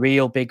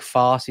real big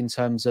farce in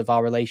terms of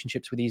our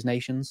relationships with these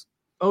nations?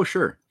 Oh,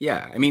 sure.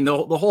 Yeah. I mean, the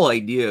whole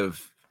idea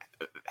of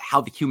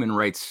how the human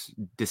rights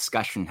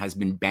discussion has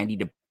been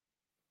bandied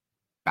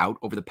about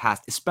over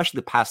especially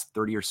the past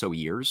 30 or so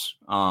years,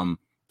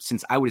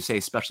 since I would say,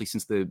 especially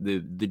since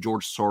the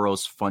George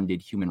Soros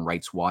funded Human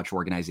Rights Watch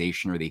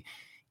organization or the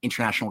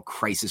International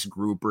Crisis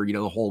Group, or,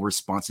 the whole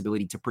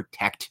responsibility to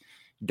protect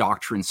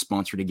doctrine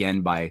sponsored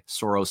again by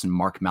Soros and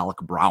Mark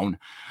Malloch Brown,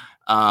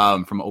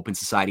 from Open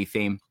Society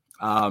fame.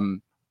 A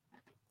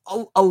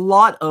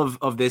lot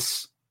of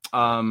this,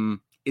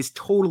 is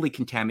totally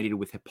contaminated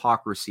with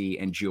hypocrisy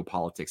and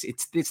geopolitics.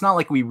 It's not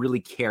like we really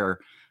care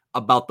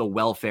about the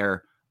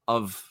welfare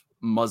of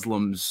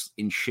Muslims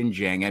in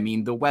Xinjiang. I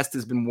mean, the West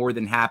has been more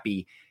than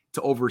happy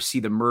to oversee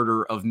the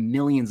murder of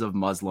millions of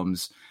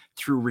Muslims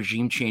through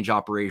regime change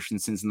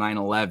operations since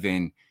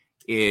 9/11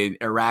 in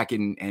Iraq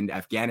and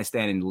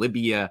Afghanistan and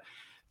Libya,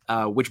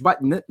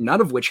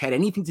 none of which had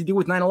anything to do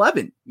with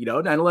 9/11.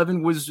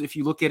 9/11 was, if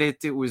you look at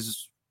it, it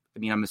was, I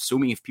mean, I'm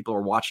assuming if people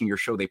are watching your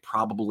show, they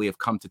probably have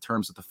come to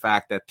terms with the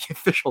fact that the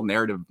official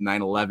narrative of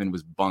 9/11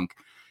 was bunk.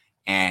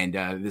 And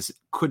this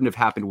couldn't have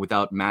happened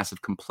without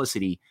massive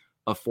complicity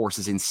of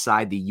forces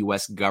inside the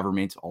U.S.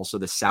 government. Also,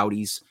 the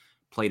Saudis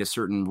played a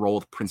certain role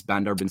with Prince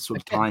Bandar bin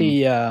Sultan.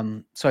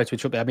 Sorry to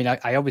interrupt. I mean,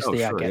 I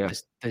obviously I get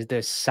this. There's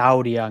the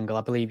Saudi angle.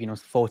 I believe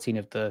 14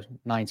 of the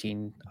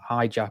 19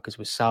 hijackers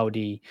were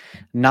Saudi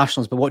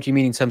nationals. But what do you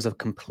mean in terms of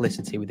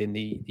complicity within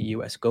the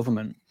U.S.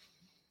 government?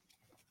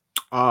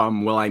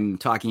 Well, I'm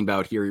talking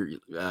about here.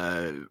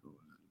 I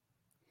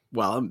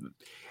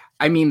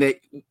mean that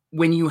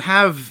when you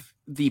have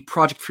the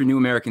Project for New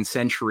American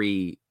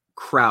Century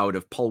crowd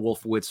of Paul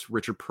Wolfowitz,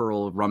 Richard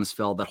Pearl,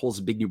 Rumsfeld, that whole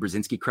Zbigniew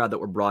Brzezinski crowd that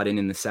were brought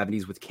in the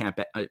 70s with camp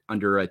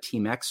under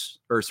Team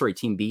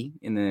B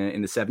in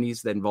the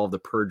 70s, that involved the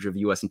purge of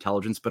U.S.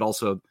 intelligence, but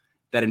also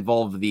that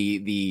involved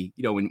the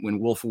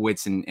when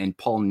Wolfowitz and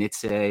Paul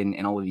Nitze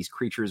and all of these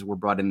creatures were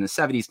brought in the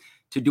 70s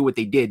to do what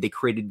they did. They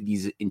created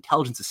these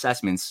intelligence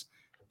assessments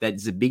that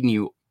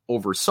Zbigniew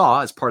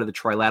oversaw as part of the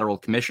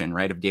Trilateral Commission,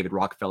 right, of David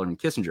Rockefeller and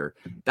Kissinger.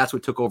 That's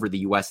what took over the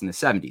U.S. in the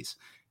 70s.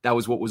 That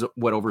was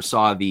what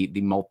oversaw the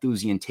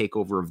Malthusian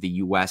takeover of the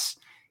U.S.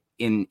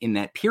 in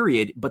that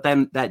period. But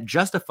then that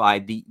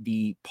justified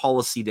the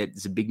policy that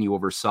Zbigniew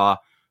oversaw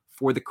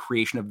for the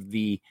creation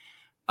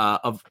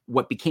of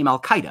what became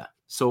Al Qaeda.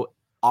 So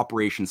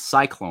Operation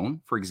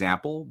Cyclone, for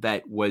example,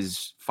 that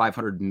was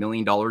 $500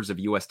 million of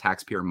U.S.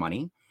 taxpayer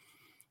money,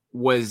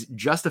 was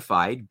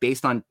justified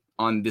based on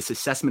this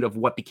assessment of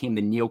what became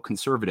the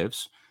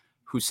neoconservatives,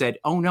 who said,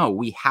 oh no,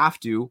 we have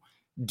to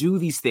do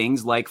these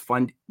things like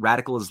fund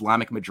radical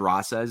Islamic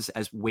madrasas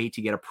as a way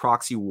to get a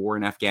proxy war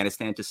in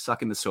Afghanistan to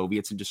suck in the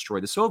Soviets and destroy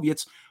the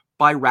Soviets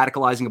by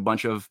radicalizing a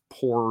bunch of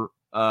poor,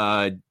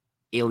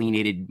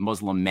 alienated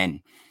Muslim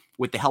men,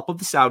 with the help of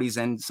the Saudis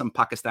and some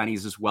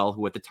Pakistanis as well,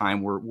 who at the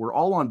time were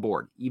all on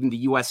board. Even the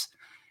U.S.,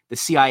 the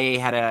CIA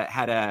had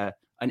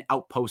an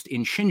outpost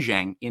in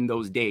Xinjiang in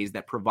those days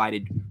that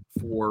provided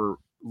for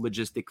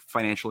logistic,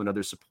 financial, and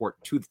other support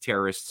to the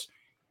terrorists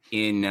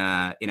in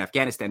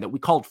Afghanistan that we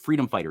called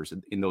freedom fighters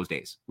in those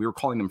days. We were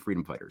calling them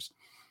freedom fighters.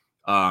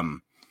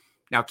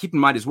 Now, keep in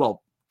mind as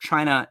well,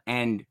 China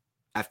and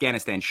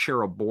Afghanistan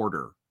share a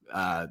border.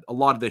 A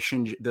lot of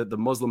the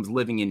Muslims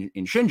living in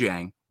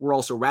Xinjiang were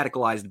also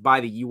radicalized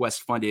by the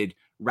U.S.-funded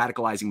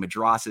radicalizing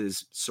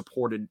madrasas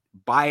supported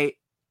by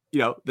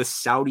the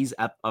Saudis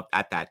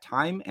at that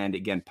time, and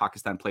again,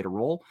 Pakistan played a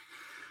role.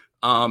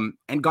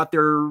 And got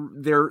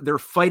their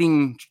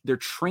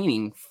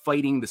training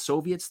fighting the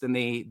Soviets. Then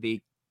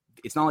they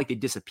it's not like they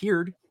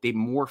disappeared. They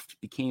morphed,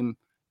 became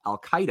Al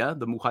Qaeda.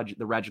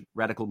 The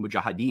radical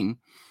Mujahideen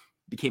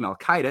became Al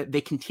Qaeda.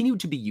 They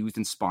continued to be used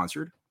and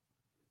sponsored,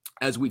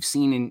 as we've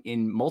seen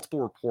in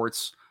multiple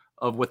reports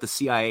of what the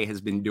CIA has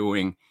been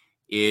doing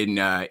in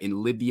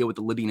Libya with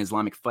the Libyan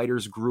Islamic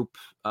Fighters Group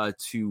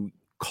to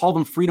call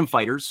them freedom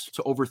fighters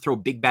to overthrow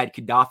big bad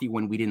Gaddafi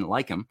when we didn't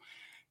like him.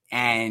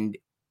 And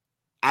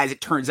as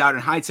it turns out,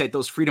 in hindsight,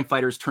 those freedom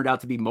fighters turned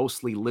out to be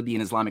mostly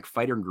Libyan Islamic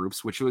fighter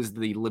groups, which was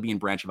the Libyan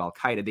branch of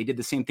Al-Qaeda. They did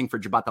the same thing for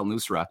Jabhat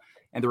al-Nusra,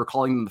 and they were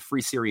calling them the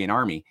Free Syrian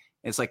Army.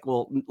 And it's like,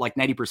 well, like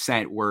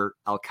 90% were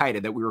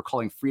Al-Qaeda that we were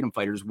calling freedom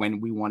fighters when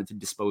we wanted to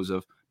dispose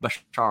of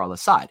Bashar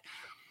al-Assad.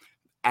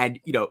 And,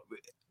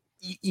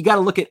 you got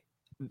to look at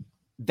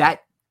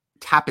that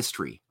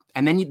tapestry.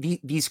 And then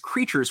these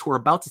creatures who are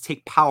about to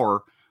take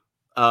power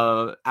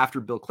after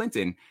Bill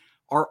Clinton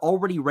are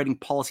already writing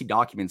policy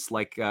documents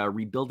like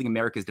Rebuilding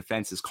America's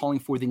Defenses, calling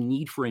for the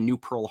need for a new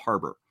Pearl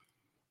Harbor.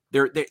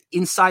 They're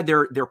inside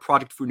their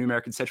Project for a New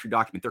American Century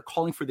document. They're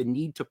calling for the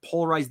need to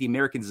polarize the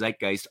American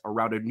zeitgeist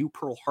around a new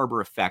Pearl Harbor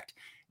effect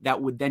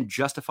that would then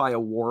justify a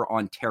war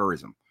on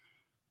terrorism.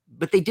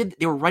 But they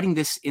were writing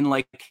this in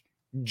like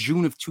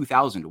June of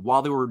 2000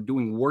 while they were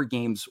doing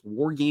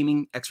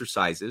wargaming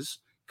exercises,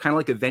 kind of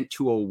like Event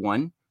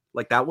 201.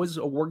 Like that was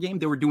a war game.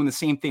 They were doing the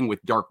same thing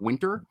with Dark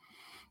Winter,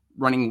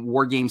 running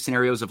war game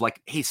scenarios of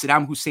like, hey,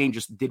 Saddam Hussein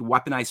just did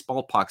weaponized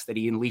smallpox that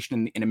he unleashed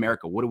in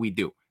America. What do we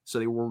do? So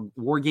they were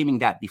wargaming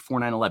that before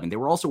 9/11. They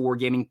were also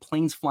wargaming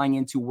planes flying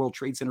into World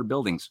Trade Center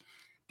buildings.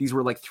 These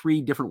were like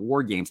 3 different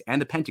war games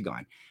and the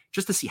Pentagon,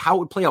 just to see how it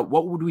would play out.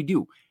 What would we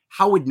do?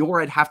 How would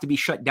NORAD have to be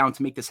shut down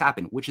to make this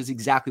happen? Which is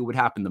exactly what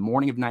happened the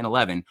morning of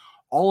 9/11.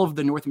 All of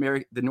the North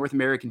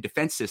American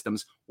defense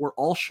systems were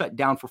all shut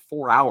down for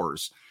 4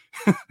 hours.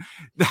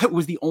 That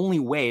was the only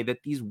way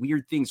that these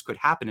weird things could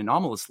happen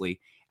anomalously.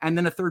 And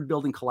then a third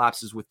building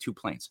collapses with 2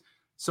 planes.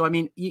 So, I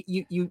mean,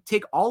 you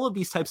take all of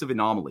these types of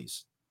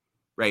anomalies,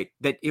 right?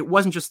 That it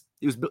was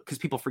because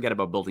people forget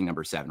about building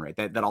number 7, right?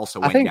 That also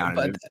went down.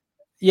 But,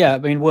 yeah, I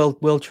mean,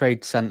 World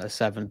Trade Center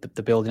 7,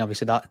 the building,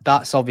 obviously,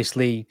 that's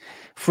obviously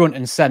front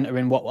and center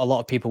in what a lot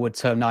of people would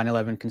term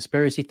 9/11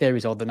 conspiracy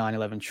theories or the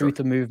 9/11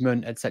 truther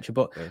movement, etc.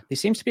 But there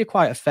seems to be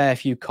quite a fair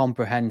few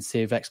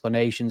comprehensive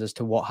explanations as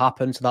to what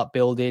happened to that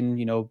building.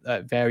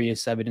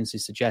 Various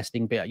evidences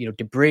suggesting,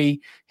 debris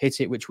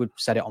hit it, which would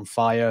set it on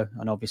fire,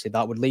 and obviously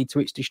that would lead to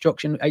its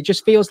destruction. It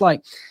just feels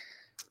like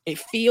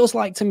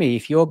to me,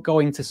 if you're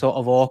going to sort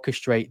of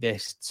orchestrate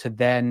this to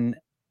then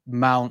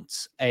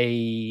mount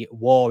a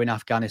war in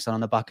Afghanistan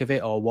on the back of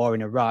it, or a war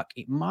in Iraq,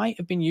 it might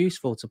have been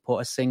useful to put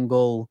a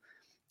single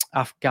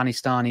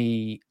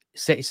Afghanistani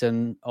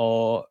citizen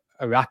or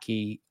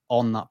Iraqi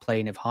on that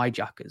plane of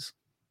hijackers.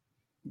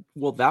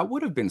 Well, that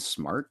would have been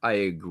smart. I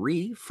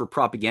agree, for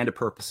propaganda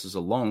purposes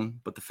alone.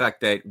 But the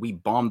fact that we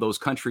bombed those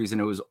countries and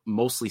it was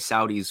mostly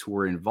Saudis who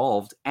were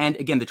involved. And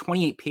again, the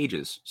 28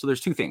 pages. So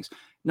there's 2 things.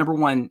 Number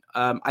one,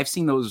 I've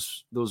seen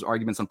those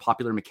arguments on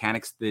Popular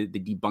Mechanics, the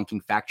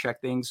debunking fact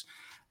check things.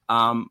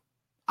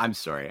 I'm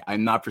sorry.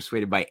 I'm not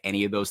persuaded by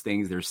any of those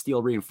things. There's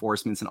steel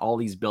reinforcements in all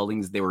these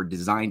buildings. They were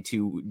designed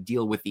to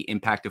deal with the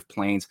impact of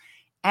planes.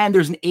 And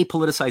there's an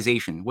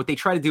apoliticization. What they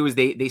try to do is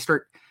they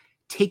start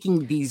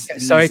taking these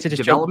sorry to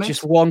just jump,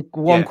 just one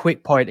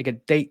quick point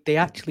again. They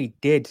actually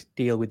did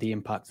deal with the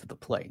impact of the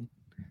plane.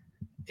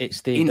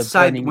 It's the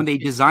inside when they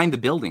designed the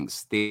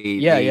buildings.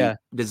 They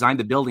designed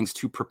the buildings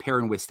to prepare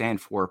and withstand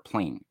for a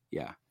plane.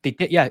 Yeah, they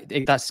did. Yeah,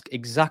 that's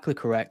exactly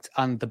correct.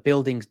 And the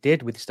buildings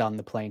did withstand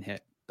the plane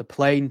hit. The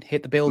plane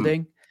hit the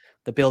building.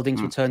 The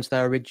buildings returned to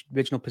their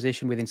original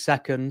position within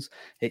seconds.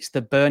 It's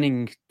the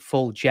burning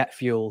full jet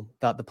fuel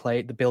that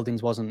the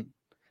buildings wasn't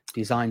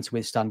designed to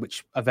withstand,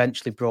 which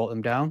eventually brought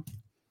them down.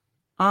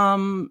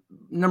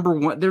 Number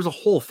one, there's a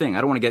whole thing.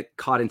 I don't want to get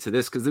caught into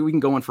this because we can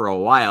go on for a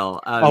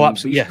while.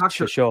 Absolutely. Yeah,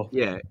 sure.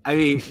 Yeah. I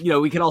mean,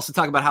 we could also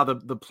talk about how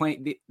the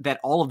plane, that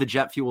all of the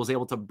jet fuel was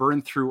able to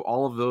burn through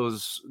all of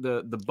those,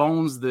 the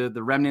bones, the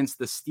remnants,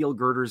 the steel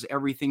girders,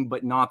 everything,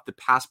 but not the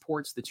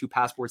passports, the 2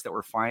 passports that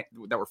were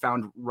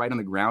found right on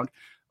the ground,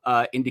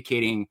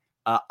 indicating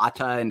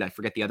Atta and I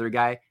forget the other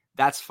guy.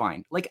 That's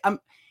fine. Like,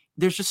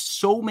 there's just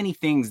so many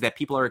things that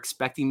people are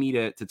expecting me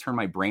to turn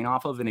my brain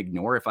off of and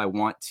ignore if I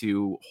want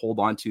to hold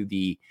on to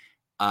the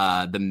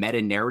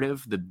meta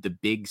narrative, the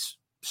big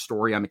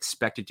story I'm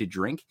expected to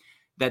drink,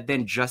 that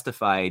then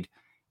justified,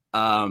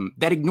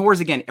 that ignores,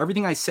 again,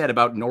 everything I said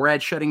about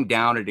NORAD shutting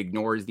down. It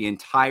ignores the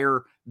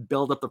entire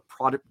build up of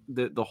product,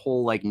 the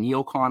whole like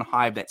neocon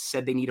hive that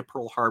said they need a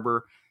Pearl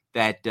Harbor.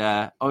 That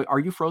are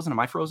you frozen? Am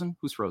I frozen?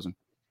 Who's frozen?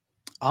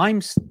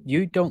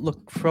 You don't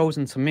look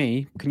frozen to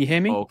me. Can you hear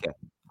me? Oh, okay.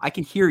 I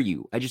can hear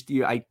you.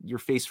 Your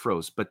face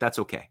froze, but that's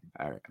okay.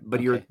 All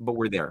right. But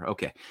we're there.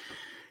 Okay.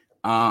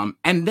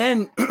 And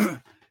then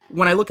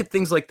when I look at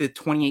things like the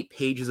 28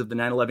 pages of the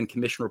 9/11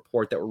 Commission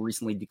report that were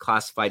recently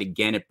declassified,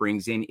 again, it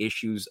brings in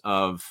issues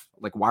of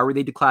like, why were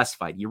they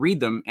declassified? You read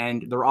them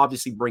and they're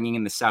obviously bringing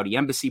in the Saudi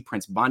embassy,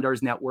 Prince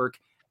Bandar's network,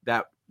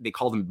 that they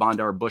called him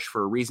Bandar Bush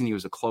for a reason. He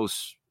was a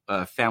close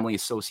family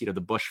associate of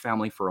the Bush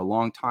family for a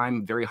long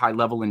time, very high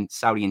level in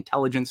Saudi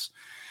intelligence.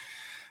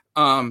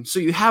 So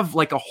you have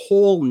like a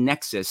whole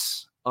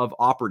nexus of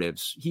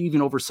operatives. He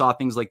even oversaw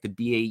things like the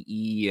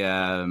BAE,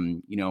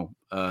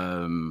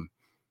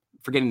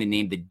 forgetting the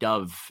name. The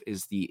Dove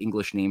is the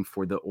English name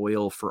for the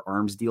oil for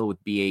arms deal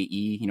with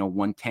BAE.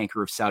 One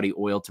tanker of Saudi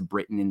oil to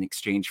Britain in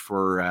exchange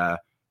for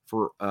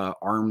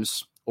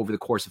arms over the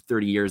course of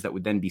 30 years that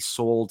would then be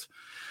sold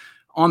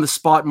on the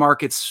spot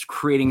markets,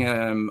 creating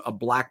a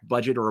black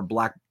budget or a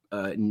black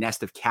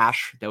nest of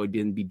cash that would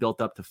then be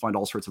built up to fund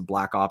all sorts of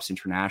black ops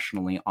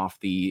internationally off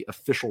the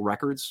official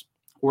records.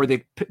 Or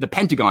the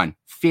Pentagon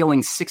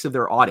failing 6 of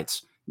their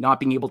audits, not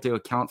being able to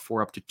account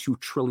for up to $2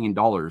 trillion.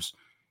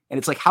 And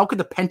it's like, how could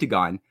the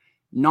Pentagon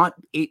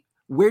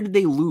where did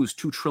they lose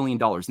 $2 trillion?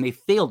 And they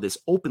failed this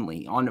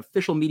openly on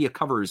official media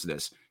covers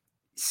this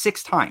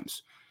 6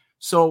 times.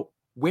 So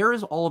where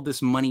is all of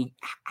this money?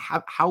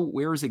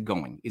 Where is it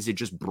going? Is it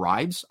just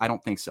bribes? I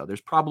don't think so.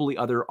 There's probably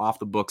other off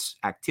the books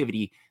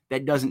activity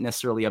that doesn't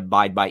necessarily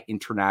abide by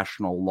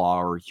international law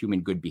or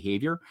human good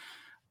behavior.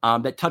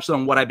 That touched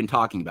on what I've been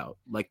talking about,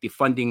 like the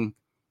funding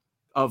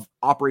of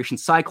Operation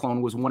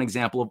Cyclone was one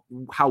example of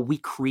how we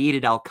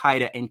created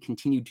Al-Qaeda and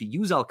continued to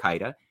use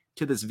Al-Qaeda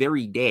to this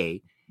very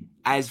day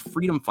as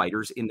freedom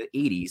fighters in the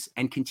 80s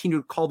and continue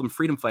to call them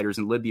freedom fighters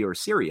in Libya or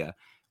Syria.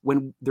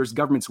 When there's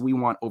governments we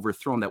want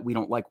overthrown that we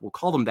don't like, we'll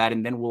call them that.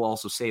 And then we'll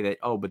also say that,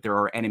 but they're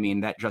our enemy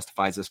and that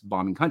justifies us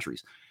bombing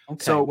countries.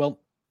 Okay. So, well,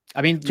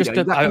 I mean,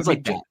 I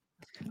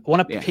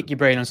want to pick your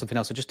brain on something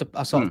else. So just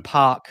to sort of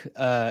park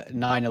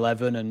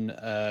 9/11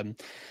 and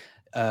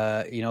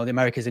the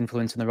America's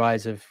influence and the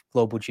rise of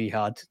global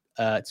jihad.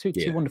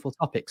 Two wonderful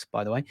topics,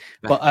 by the way.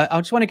 But I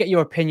just want to get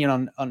your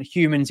opinion on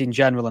humans in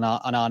general and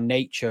our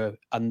nature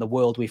and the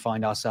world we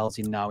find ourselves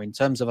in now. In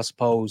terms of, I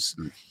suppose,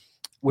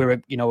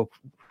 we're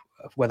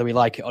whether we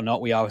like it or not,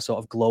 we are a sort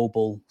of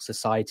global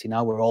society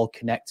now. We're all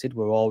connected.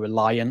 We're all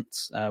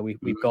reliant.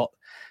 We've got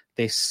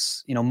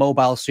this,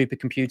 mobile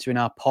supercomputer in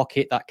our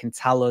pocket that can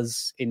tell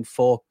us in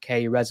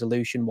 4K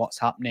resolution what's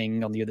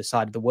happening on the other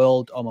side of the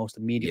world almost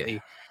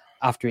immediately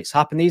after it's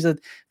happened. These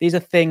are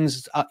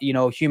things,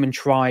 human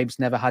tribes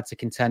never had to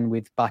contend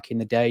with back in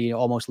the day,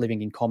 almost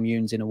living in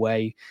communes in a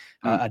way,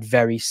 had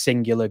very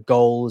singular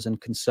goals and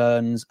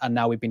concerns. And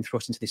now we've been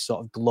thrust into this sort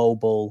of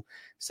global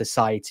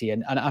society.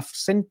 And I've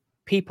seen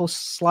people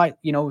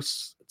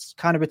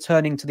kind of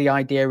returning to the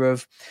idea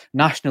of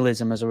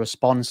nationalism as a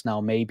response now,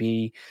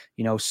 maybe,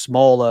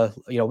 smaller,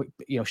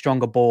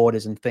 stronger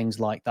borders and things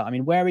like that. I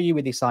mean, where are you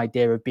with this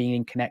idea of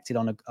being connected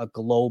on a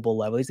global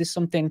level? Is this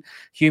something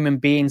human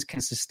beings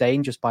can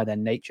sustain just by their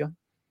nature?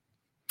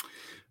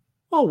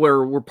 Well,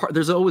 we're part,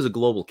 there's always a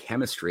global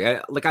chemistry.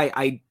 Like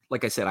I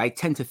said, I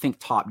tend to think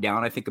top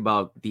down. I think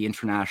about the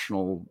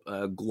international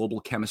global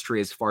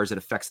chemistry as far as it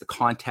affects the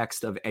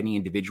context of any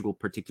individual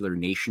particular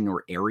nation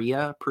or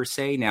area per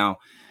se. Now,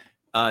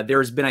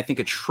 there's been, I think,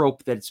 a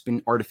trope that's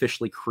been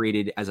artificially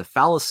created as a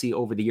fallacy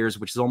over the years,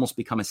 which has almost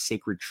become a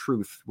sacred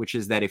truth, which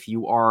is that if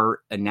you are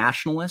a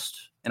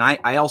nationalist, and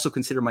I also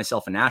consider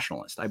myself a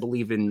nationalist, I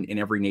believe in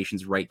every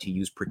nation's right to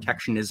use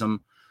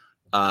protectionism,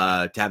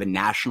 to have a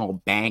national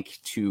bank,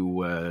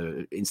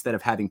 to instead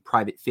of having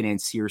private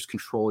financiers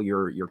control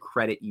your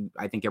credit.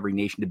 I think every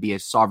nation, to be a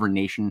sovereign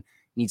nation,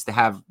 needs to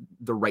have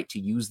the right to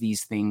use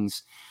these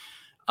things.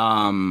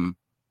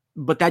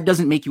 But that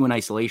doesn't make you an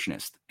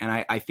isolationist. And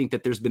I think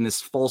that there's been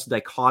this false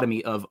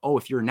dichotomy of,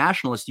 if you're a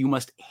nationalist, you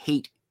must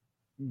hate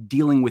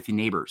dealing with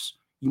neighbors.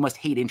 You must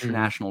hate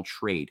international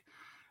trade.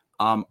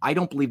 I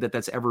don't believe that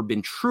that's ever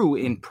been true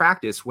in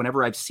practice.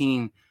 Whenever I've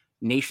seen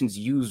nations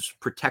use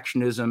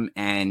protectionism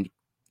and,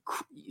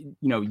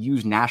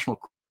 use national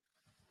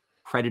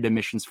credit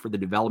emissions for the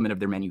development of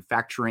their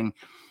manufacturing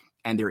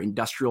and their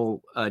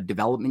industrial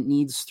development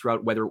needs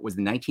throughout, whether it was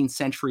the 19th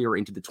century or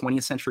into the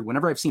 20th century,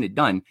 whenever I've seen it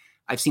done,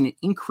 I've seen an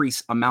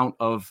increased amount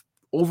of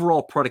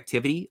overall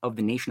productivity of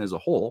the nation as a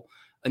whole,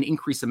 an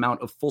increased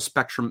amount of full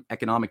spectrum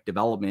economic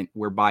development,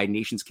 whereby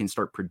nations can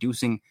start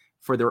producing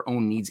for their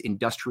own needs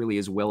industrially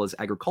as well as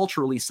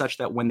agriculturally, such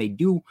that when they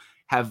do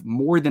have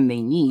more than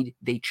they need,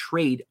 they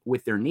trade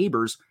with their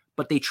neighbors,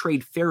 but they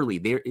trade fairly.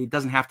 It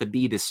doesn't have to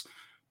be this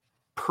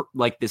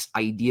this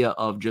idea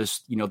of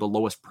just, the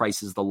lowest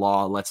price is the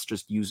law. Let's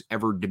just use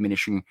ever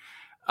diminishing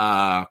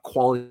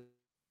quality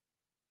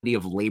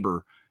of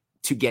labor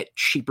to get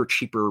cheaper,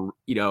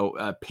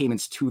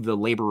 payments to the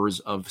laborers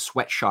of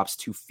sweatshops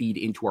to feed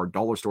into our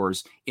dollar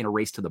stores in a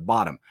race to the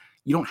bottom.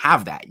 You don't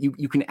have that.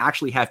 You can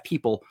actually have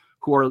people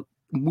who are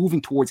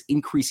moving towards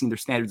increasing their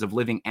standards of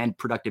living and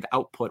productive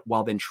output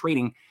while then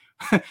trading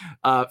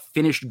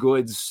finished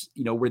goods,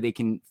 where they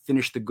can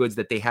finish the goods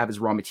that they have as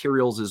raw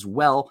materials as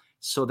well,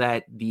 so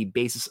that the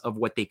basis of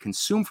what they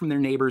consume from their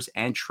neighbors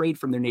and trade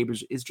from their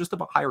neighbors is just of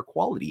a higher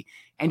quality.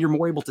 And you're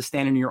more able to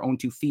stand on your own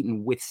 2 feet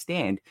and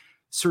withstand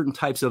certain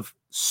types of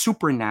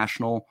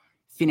supranational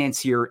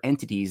financier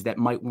entities that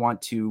might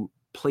want to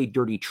play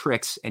dirty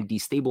tricks and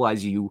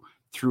destabilize you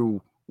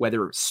through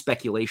whether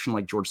speculation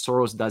like George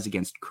Soros does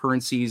against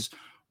currencies,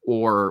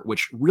 or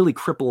which really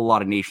cripple a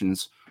lot of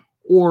nations,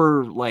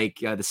 or like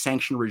the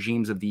sanction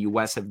regimes of the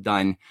US have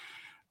done,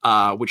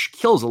 which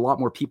kills a lot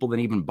more people than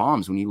even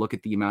bombs. When you look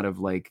at the amount of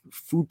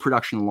food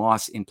production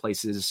loss in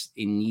places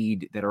in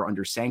need that are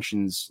under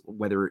sanctions,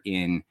 whether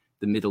in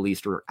the Middle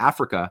East or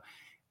Africa,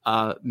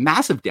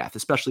 massive death,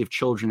 especially of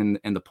children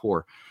and the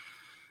poor.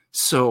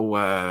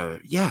 So,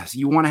 yes,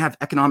 you want to have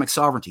economic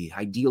sovereignty.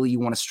 Ideally, you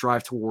want to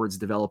strive towards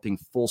developing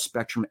full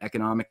spectrum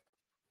economics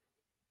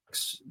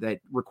that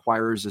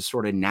requires a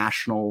sort of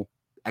national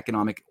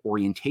economic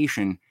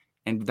orientation.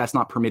 And that's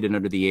not permitted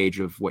under the age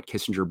of what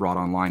Kissinger brought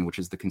online, which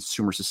is the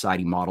consumer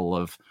society model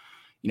of,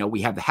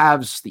 we have the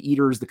haves, the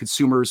eaters, the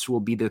consumers who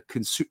will be the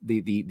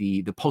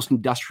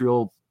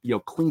post-industrial,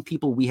 clean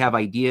people. We have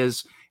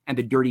ideas, and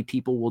the dirty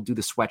people will do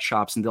the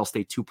sweatshops, and they'll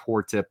stay too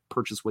poor to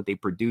purchase what they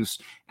produce.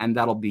 And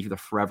that'll be the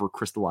forever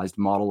crystallized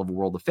model of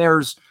world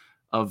affairs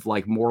of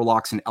like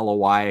Morlocks and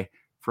LOI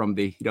from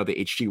the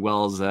H.G.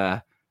 Wells,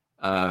 the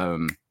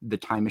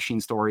time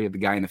machine story of the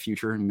guy in the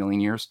future in a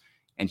million years.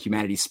 And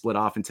humanity split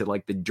off into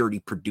like the dirty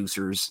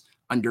producers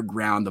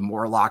underground, the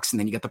Morlocks, and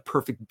then you got the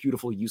perfect,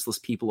 beautiful, useless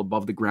people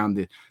above the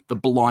ground, the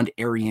blonde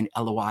Aryan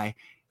LOI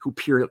who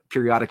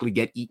periodically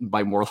get eaten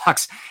by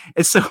Morlocks.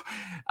 And so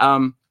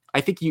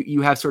I think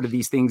you have sort of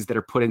these things that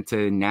are put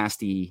into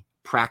nasty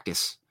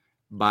practice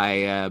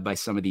by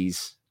some of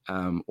these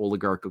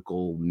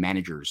oligarchical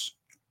managers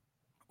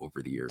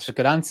over the years. It's a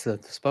good answer,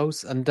 I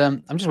suppose. And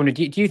I'm just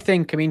wondering, do you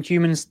think,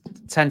 humans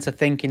tend to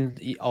think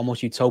in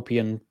almost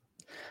utopian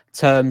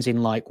terms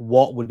in like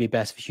what would be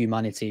best for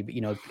humanity? But,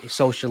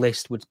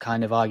 socialists would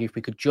kind of argue if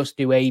we could just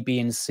do A, B,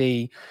 and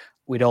C,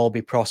 we'd all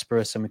be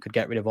prosperous and we could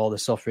get rid of all the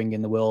suffering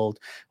in the world.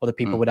 Other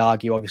people would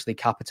argue, obviously,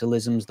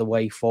 capitalism's the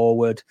way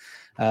forward,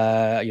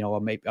 or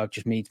maybe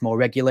just needs more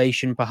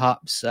regulation,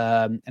 perhaps,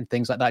 and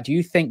things like that. Do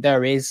you think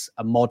there is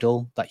a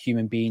model that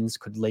human beings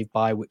could live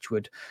by which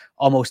would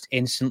almost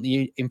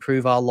instantly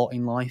improve our lot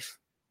in life?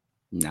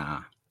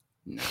 Nah,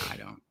 I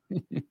don't.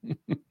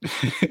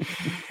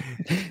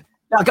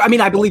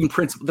 I believe in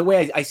principle. The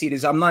way I see it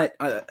is I'm not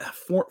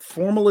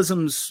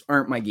formalisms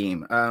aren't my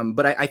game.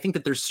 But I think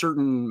that there's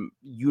certain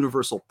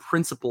universal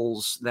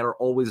principles that are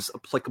always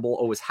applicable,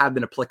 always have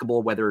been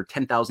applicable, whether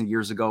 10,000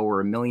 years ago or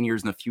a million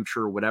years in the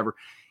future or whatever,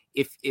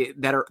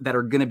 that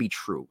are going to be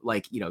true.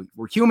 Like,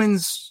 we're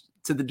humans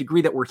to the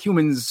degree that we're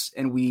humans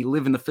and we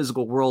live in the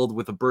physical world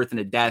with a birth and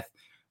a death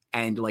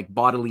and like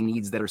bodily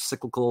needs that are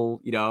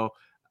cyclical, we're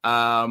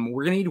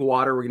going to need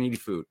water. We're going to need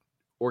food.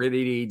 We're going to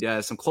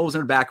need some clothes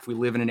on our back if we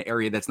live in an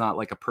area that's not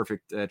like a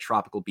perfect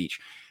tropical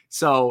beach.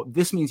 So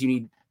this means you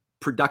need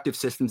productive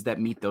systems that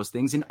meet those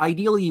things. And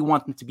ideally, you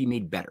want them to be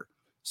made better.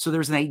 So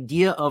there's an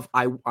idea of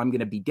I'm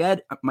going to be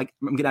dead. I'm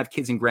going to have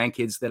kids and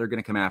grandkids that are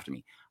going to come after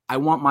me. I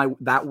want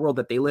that world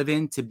that they live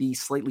in to be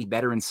slightly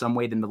better in some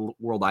way than the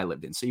world I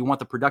lived in. So you want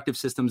the productive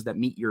systems that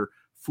meet your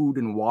food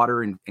and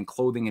water and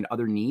clothing and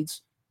other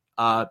needs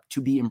to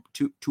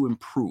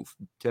improve,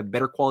 to have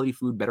better quality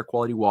food, better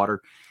quality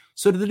water.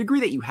 So to the degree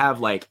that you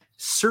have like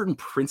certain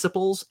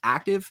principles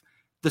active,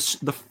 the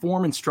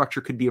form and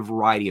structure could be a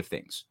variety of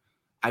things.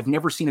 I've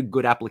never seen a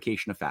good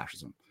application of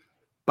fascism,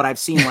 but I've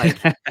seen like,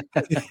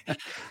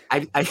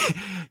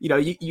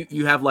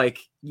 you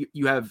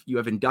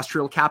have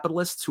industrial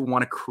capitalists who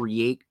want to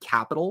create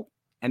capital.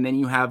 And then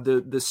you have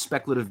the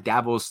speculative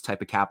Davos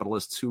type of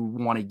capitalists who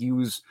want to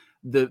use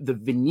the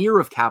veneer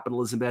of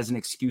capitalism as an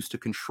excuse to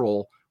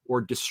control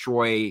or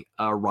destroy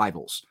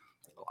rivals.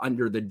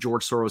 Under the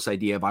George Soros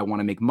idea of I want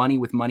to make money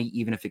with money,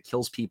 even if it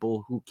kills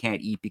people who can't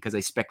eat because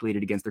I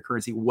speculated against their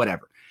currency,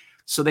 whatever.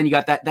 So then you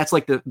got that. That's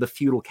like the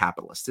feudal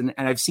capitalists. And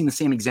I've seen the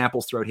same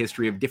examples throughout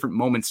history of different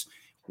moments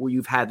where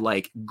you've had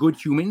like good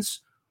humans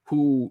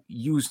who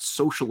used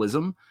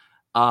socialism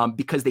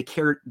because they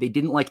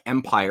didn't like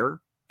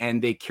empire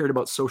and they cared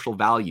about social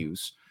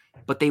values,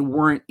 but they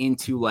weren't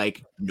into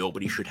like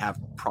nobody should have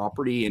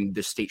property and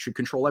the state should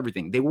control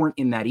everything. They weren't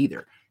in that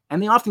either.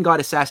 And they often got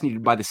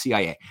assassinated by the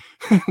CIA.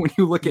 When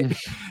you look at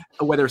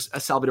whether it's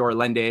Salvador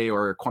Allende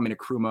or Kwame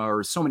Nkrumah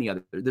or so many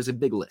other, there's a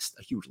big list,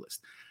 a huge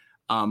list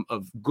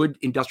of good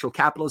industrial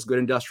capitalists, good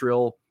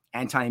industrial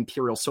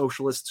anti-imperial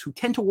socialists who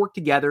tend to work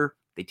together.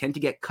 They tend to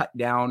get cut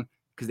down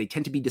because they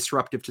tend to be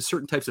disruptive to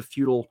certain types of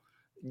feudal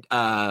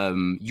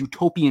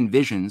utopian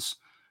visions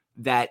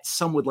that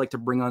some would like to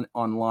bring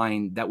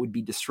online that would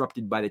be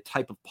disrupted by the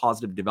type of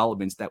positive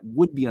developments that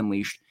would be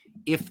unleashed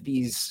if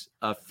these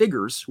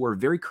figures who are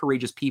very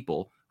courageous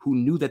people who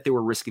knew that they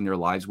were risking their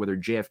lives, whether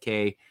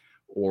JFK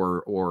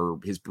or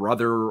his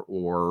brother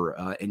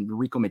or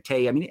Enrico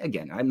Mattei. I mean,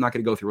 again, I'm not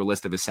going to go through a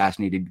list of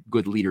assassinated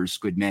good leaders,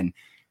 good men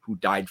who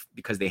died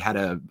because they had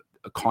a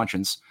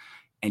conscience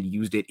and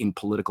used it in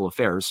political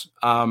affairs.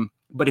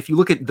 But if you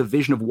look at the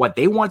vision of what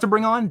they wanted to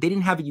bring on, they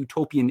didn't have a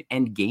utopian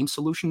end game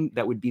solution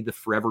that would be the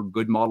forever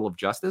good model of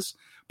justice,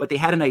 but they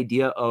had an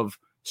idea of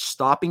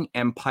stopping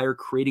empire,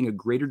 creating a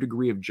greater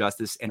degree of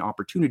justice and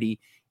opportunity,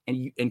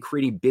 and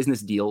creating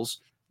business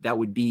deals that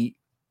would be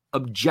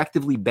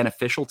objectively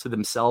beneficial to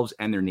themselves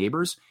and their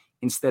neighbors,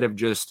 instead of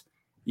just,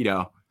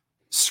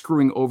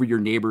 screwing over your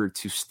neighbor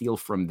to steal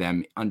from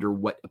them under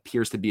what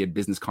appears to be a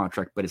business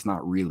contract, but it's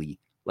not really,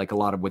 like a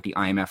lot of what the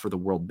IMF or the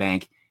World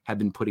Bank have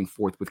been putting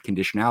forth with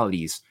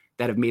conditionalities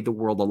that have made the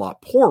world a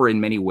lot poorer in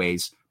many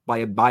ways by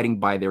abiding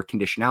by their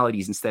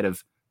conditionalities instead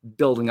of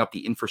building up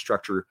the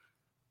infrastructure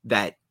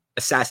that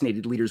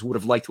assassinated leaders would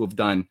have liked to have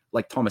done,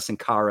 like Thomas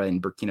Sankara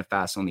in Burkina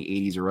Faso in the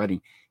 80s, or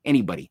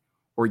anybody,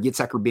 or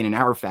Yitzhak Rabin and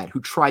Arafat, who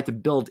tried to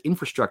build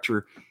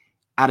infrastructure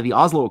out of the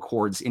Oslo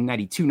Accords in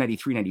 92,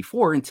 93,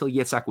 94, until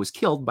Yitzhak was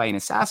killed by an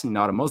assassin,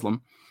 not a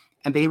Muslim.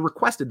 And they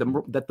requested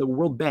that the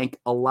World Bank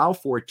allow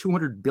for a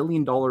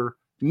 $200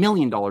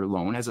 million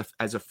loan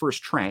as a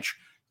first tranche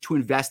to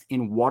invest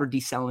in water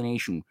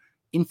desalination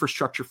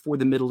infrastructure for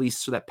the Middle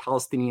East, so that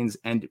Palestinians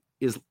and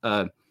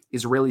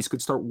Israelis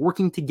could start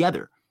working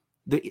together.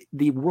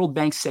 The World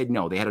Bank said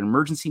no. They had an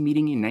emergency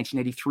meeting in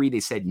 1983. They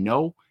said,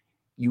 no,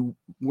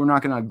 we're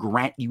not going to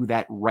grant you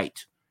that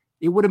right.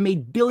 It would have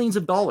made billions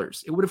of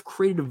dollars. It would have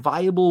created a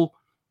viable,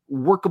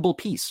 workable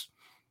peace.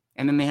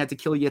 And then they had to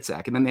kill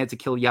Yitzhak, and then they had to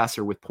kill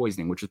Yasser with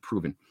poisoning, which was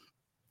proven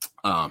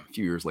a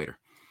few years later.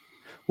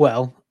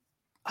 Well,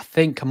 I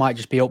think I might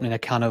just be opening a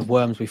can of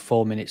worms with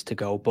 4 minutes to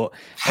go. But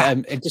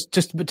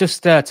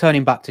just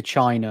turning back to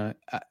China,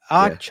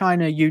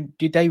 China,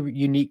 do they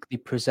uniquely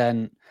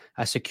present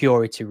a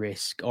security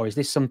risk, or is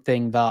this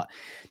something that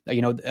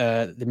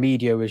the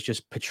media has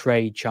just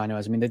portrayed China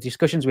as? I mean, the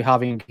discussions we're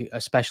having,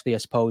 especially I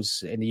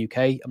suppose in the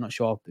UK, I'm not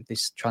sure if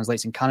this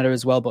translates in Canada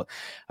as well, but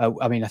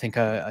I mean, I think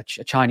a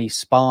Chinese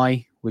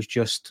spy was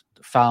just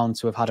found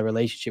to have had a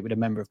relationship with a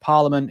member of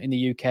parliament in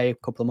the UK a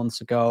couple of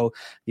months ago.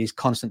 These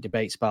constant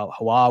debates about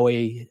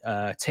Huawei,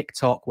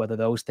 TikTok, whether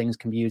those things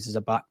can be used as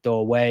a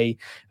backdoor way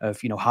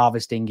of,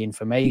 harvesting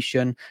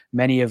information.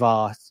 Many of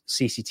our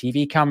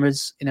CCTV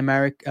cameras in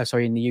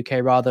the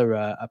UK rather,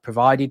 are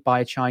provided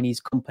by a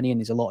Chinese company, and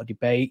there's a lot of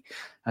debate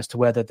as to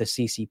whether the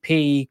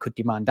CCP could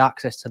demand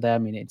access to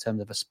them in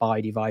terms of a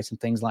spy device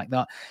and things like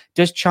that.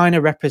 Does China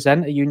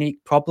represent a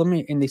unique problem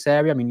in this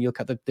area? I mean, you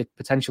look at the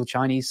potential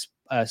Chinese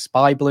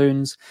spy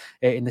balloons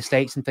in the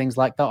States and things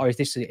like that, or is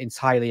this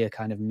entirely a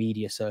kind of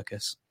media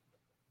circus?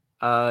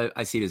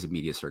 I see it as a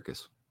media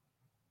circus.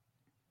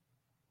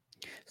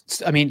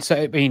 I mean,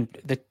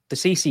 the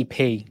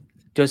CCP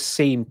does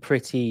seem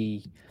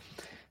pretty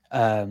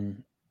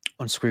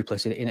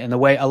unscrupulous in the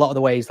way, a lot of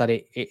the ways that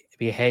it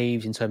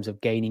behaves in terms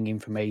of gaining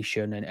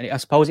information, and I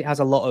suppose it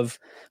has a lot of,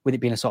 with it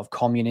being a sort of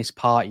communist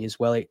party as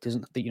well, it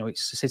doesn't,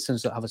 its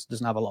citizens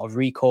doesn't have a lot of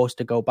recourse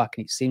to go back,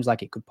 and it seems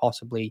like it could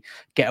possibly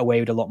get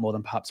away with a lot more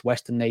than perhaps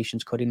Western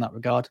nations could in that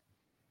regard.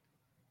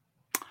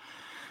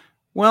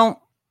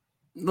 Well,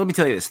 let me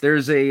tell you this: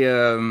 there's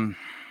a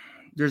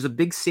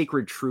big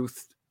sacred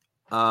truth.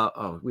 We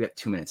got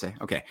 2 minutes.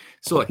 Okay,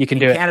 so look, you can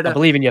do Canada, it. I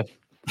believe in you.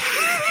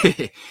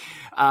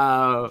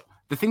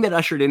 The thing that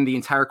ushered in the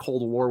entire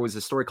Cold War was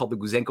a story called the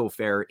Guzenko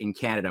Affair in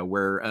Canada,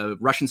 where a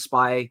Russian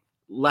spy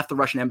left the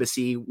Russian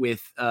embassy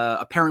with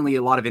apparently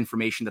a lot of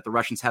information that the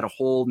Russians had a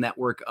whole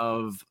network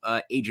of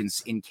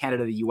agents in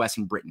Canada, the US,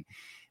 and Britain.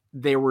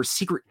 There were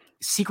secret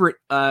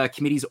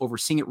committees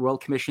overseeing it, royal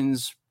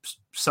commissions.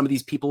 Some of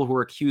these people who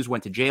were accused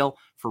went to jail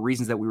for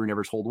reasons that we were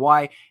never told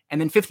why. And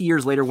then 50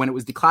 years later, when it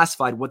was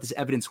declassified, what this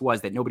evidence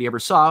was that nobody ever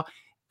saw,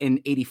 in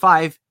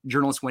 85,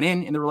 journalists went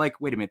in and they were like,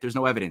 wait a minute, there's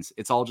no evidence.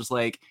 It's all just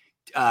like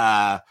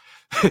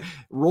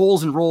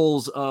rolls and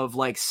rolls of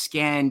like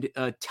scanned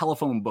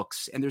telephone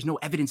books, and there's no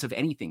evidence of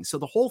anything. So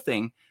the whole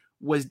thing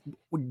was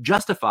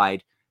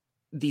justified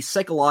the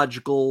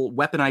psychological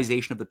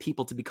weaponization of the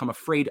people to become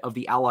afraid of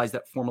the allies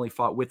that formerly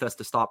fought with us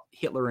to stop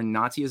Hitler and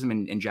Nazism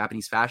and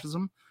Japanese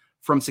fascism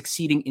from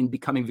succeeding in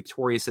becoming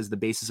victorious as the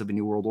basis of a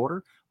new world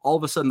order. All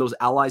of a sudden, those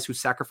allies who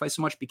sacrificed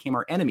so much became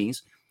our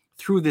enemies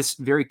through this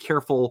very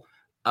careful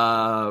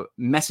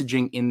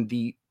messaging in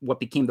what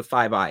became the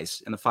Five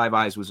Eyes, and the Five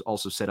Eyes was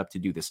also set up to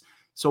do this.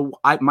 So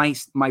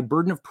my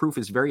burden of proof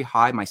is very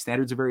high. My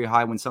standards are very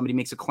high. When somebody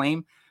makes a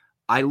claim,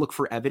 I look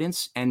for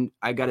evidence, and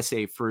I got to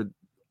say, for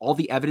all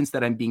the evidence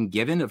that I'm being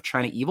given of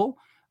China evil,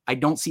 I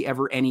don't see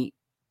ever any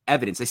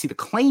evidence. I see the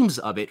claims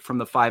of it from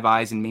the Five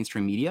Eyes and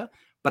mainstream media,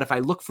 but if I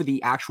look for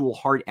the actual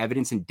hard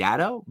evidence and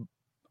data,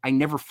 I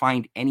never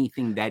find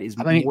anything that is.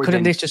 I mean,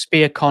 couldn't this just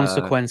be a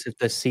consequence of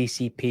the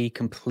CCP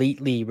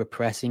completely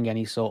repressing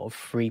any sort of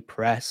free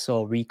press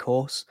or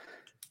recourse?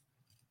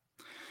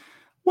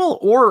 Well,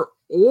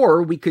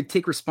 or we could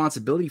take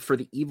responsibility for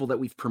the evil that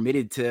we've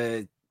permitted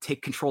to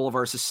take control of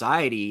our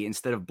society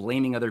instead of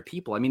blaming other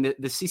people. I mean,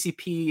 the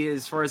CCP,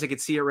 as far as I can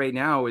see it right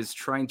now, is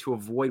trying to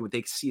avoid what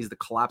they see as the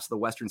collapse of the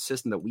Western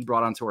system that we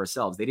brought onto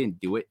ourselves. They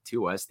didn't do it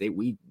to us.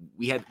 We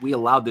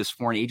allowed this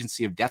foreign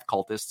agency of death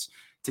cultists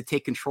to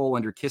take control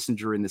under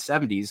Kissinger in the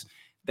 70s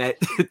that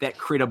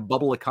create a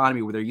bubble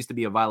economy where there used to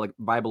be a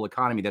viable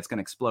economy that's going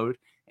to explode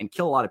and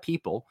kill a lot of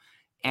people.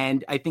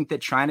 And I think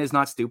that China is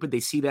not stupid.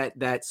 They see that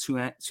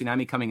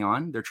tsunami coming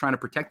on. They're trying to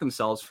protect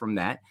themselves from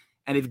that.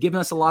 And they've given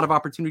us a lot of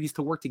opportunities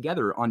to work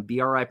together on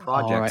BRI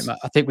projects. All right, Matt.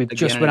 I think we've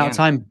just run out of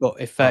time. But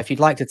if you'd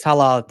like to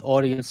tell our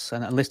audience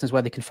and listeners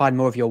where they can find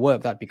more of your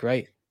work, that'd be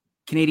great.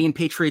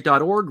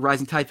 CanadianPatriot.org,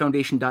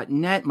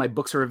 RisingTideFoundation.net. My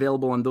books are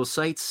available on those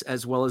sites,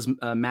 as well as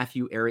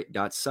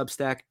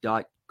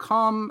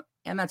MatthewEhret.substack.com.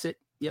 And that's it.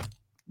 Yep.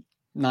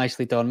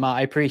 Nicely done, Matt.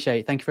 I appreciate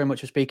it. Thank you very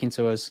much for speaking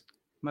to us.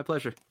 My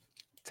pleasure.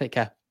 Take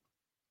care.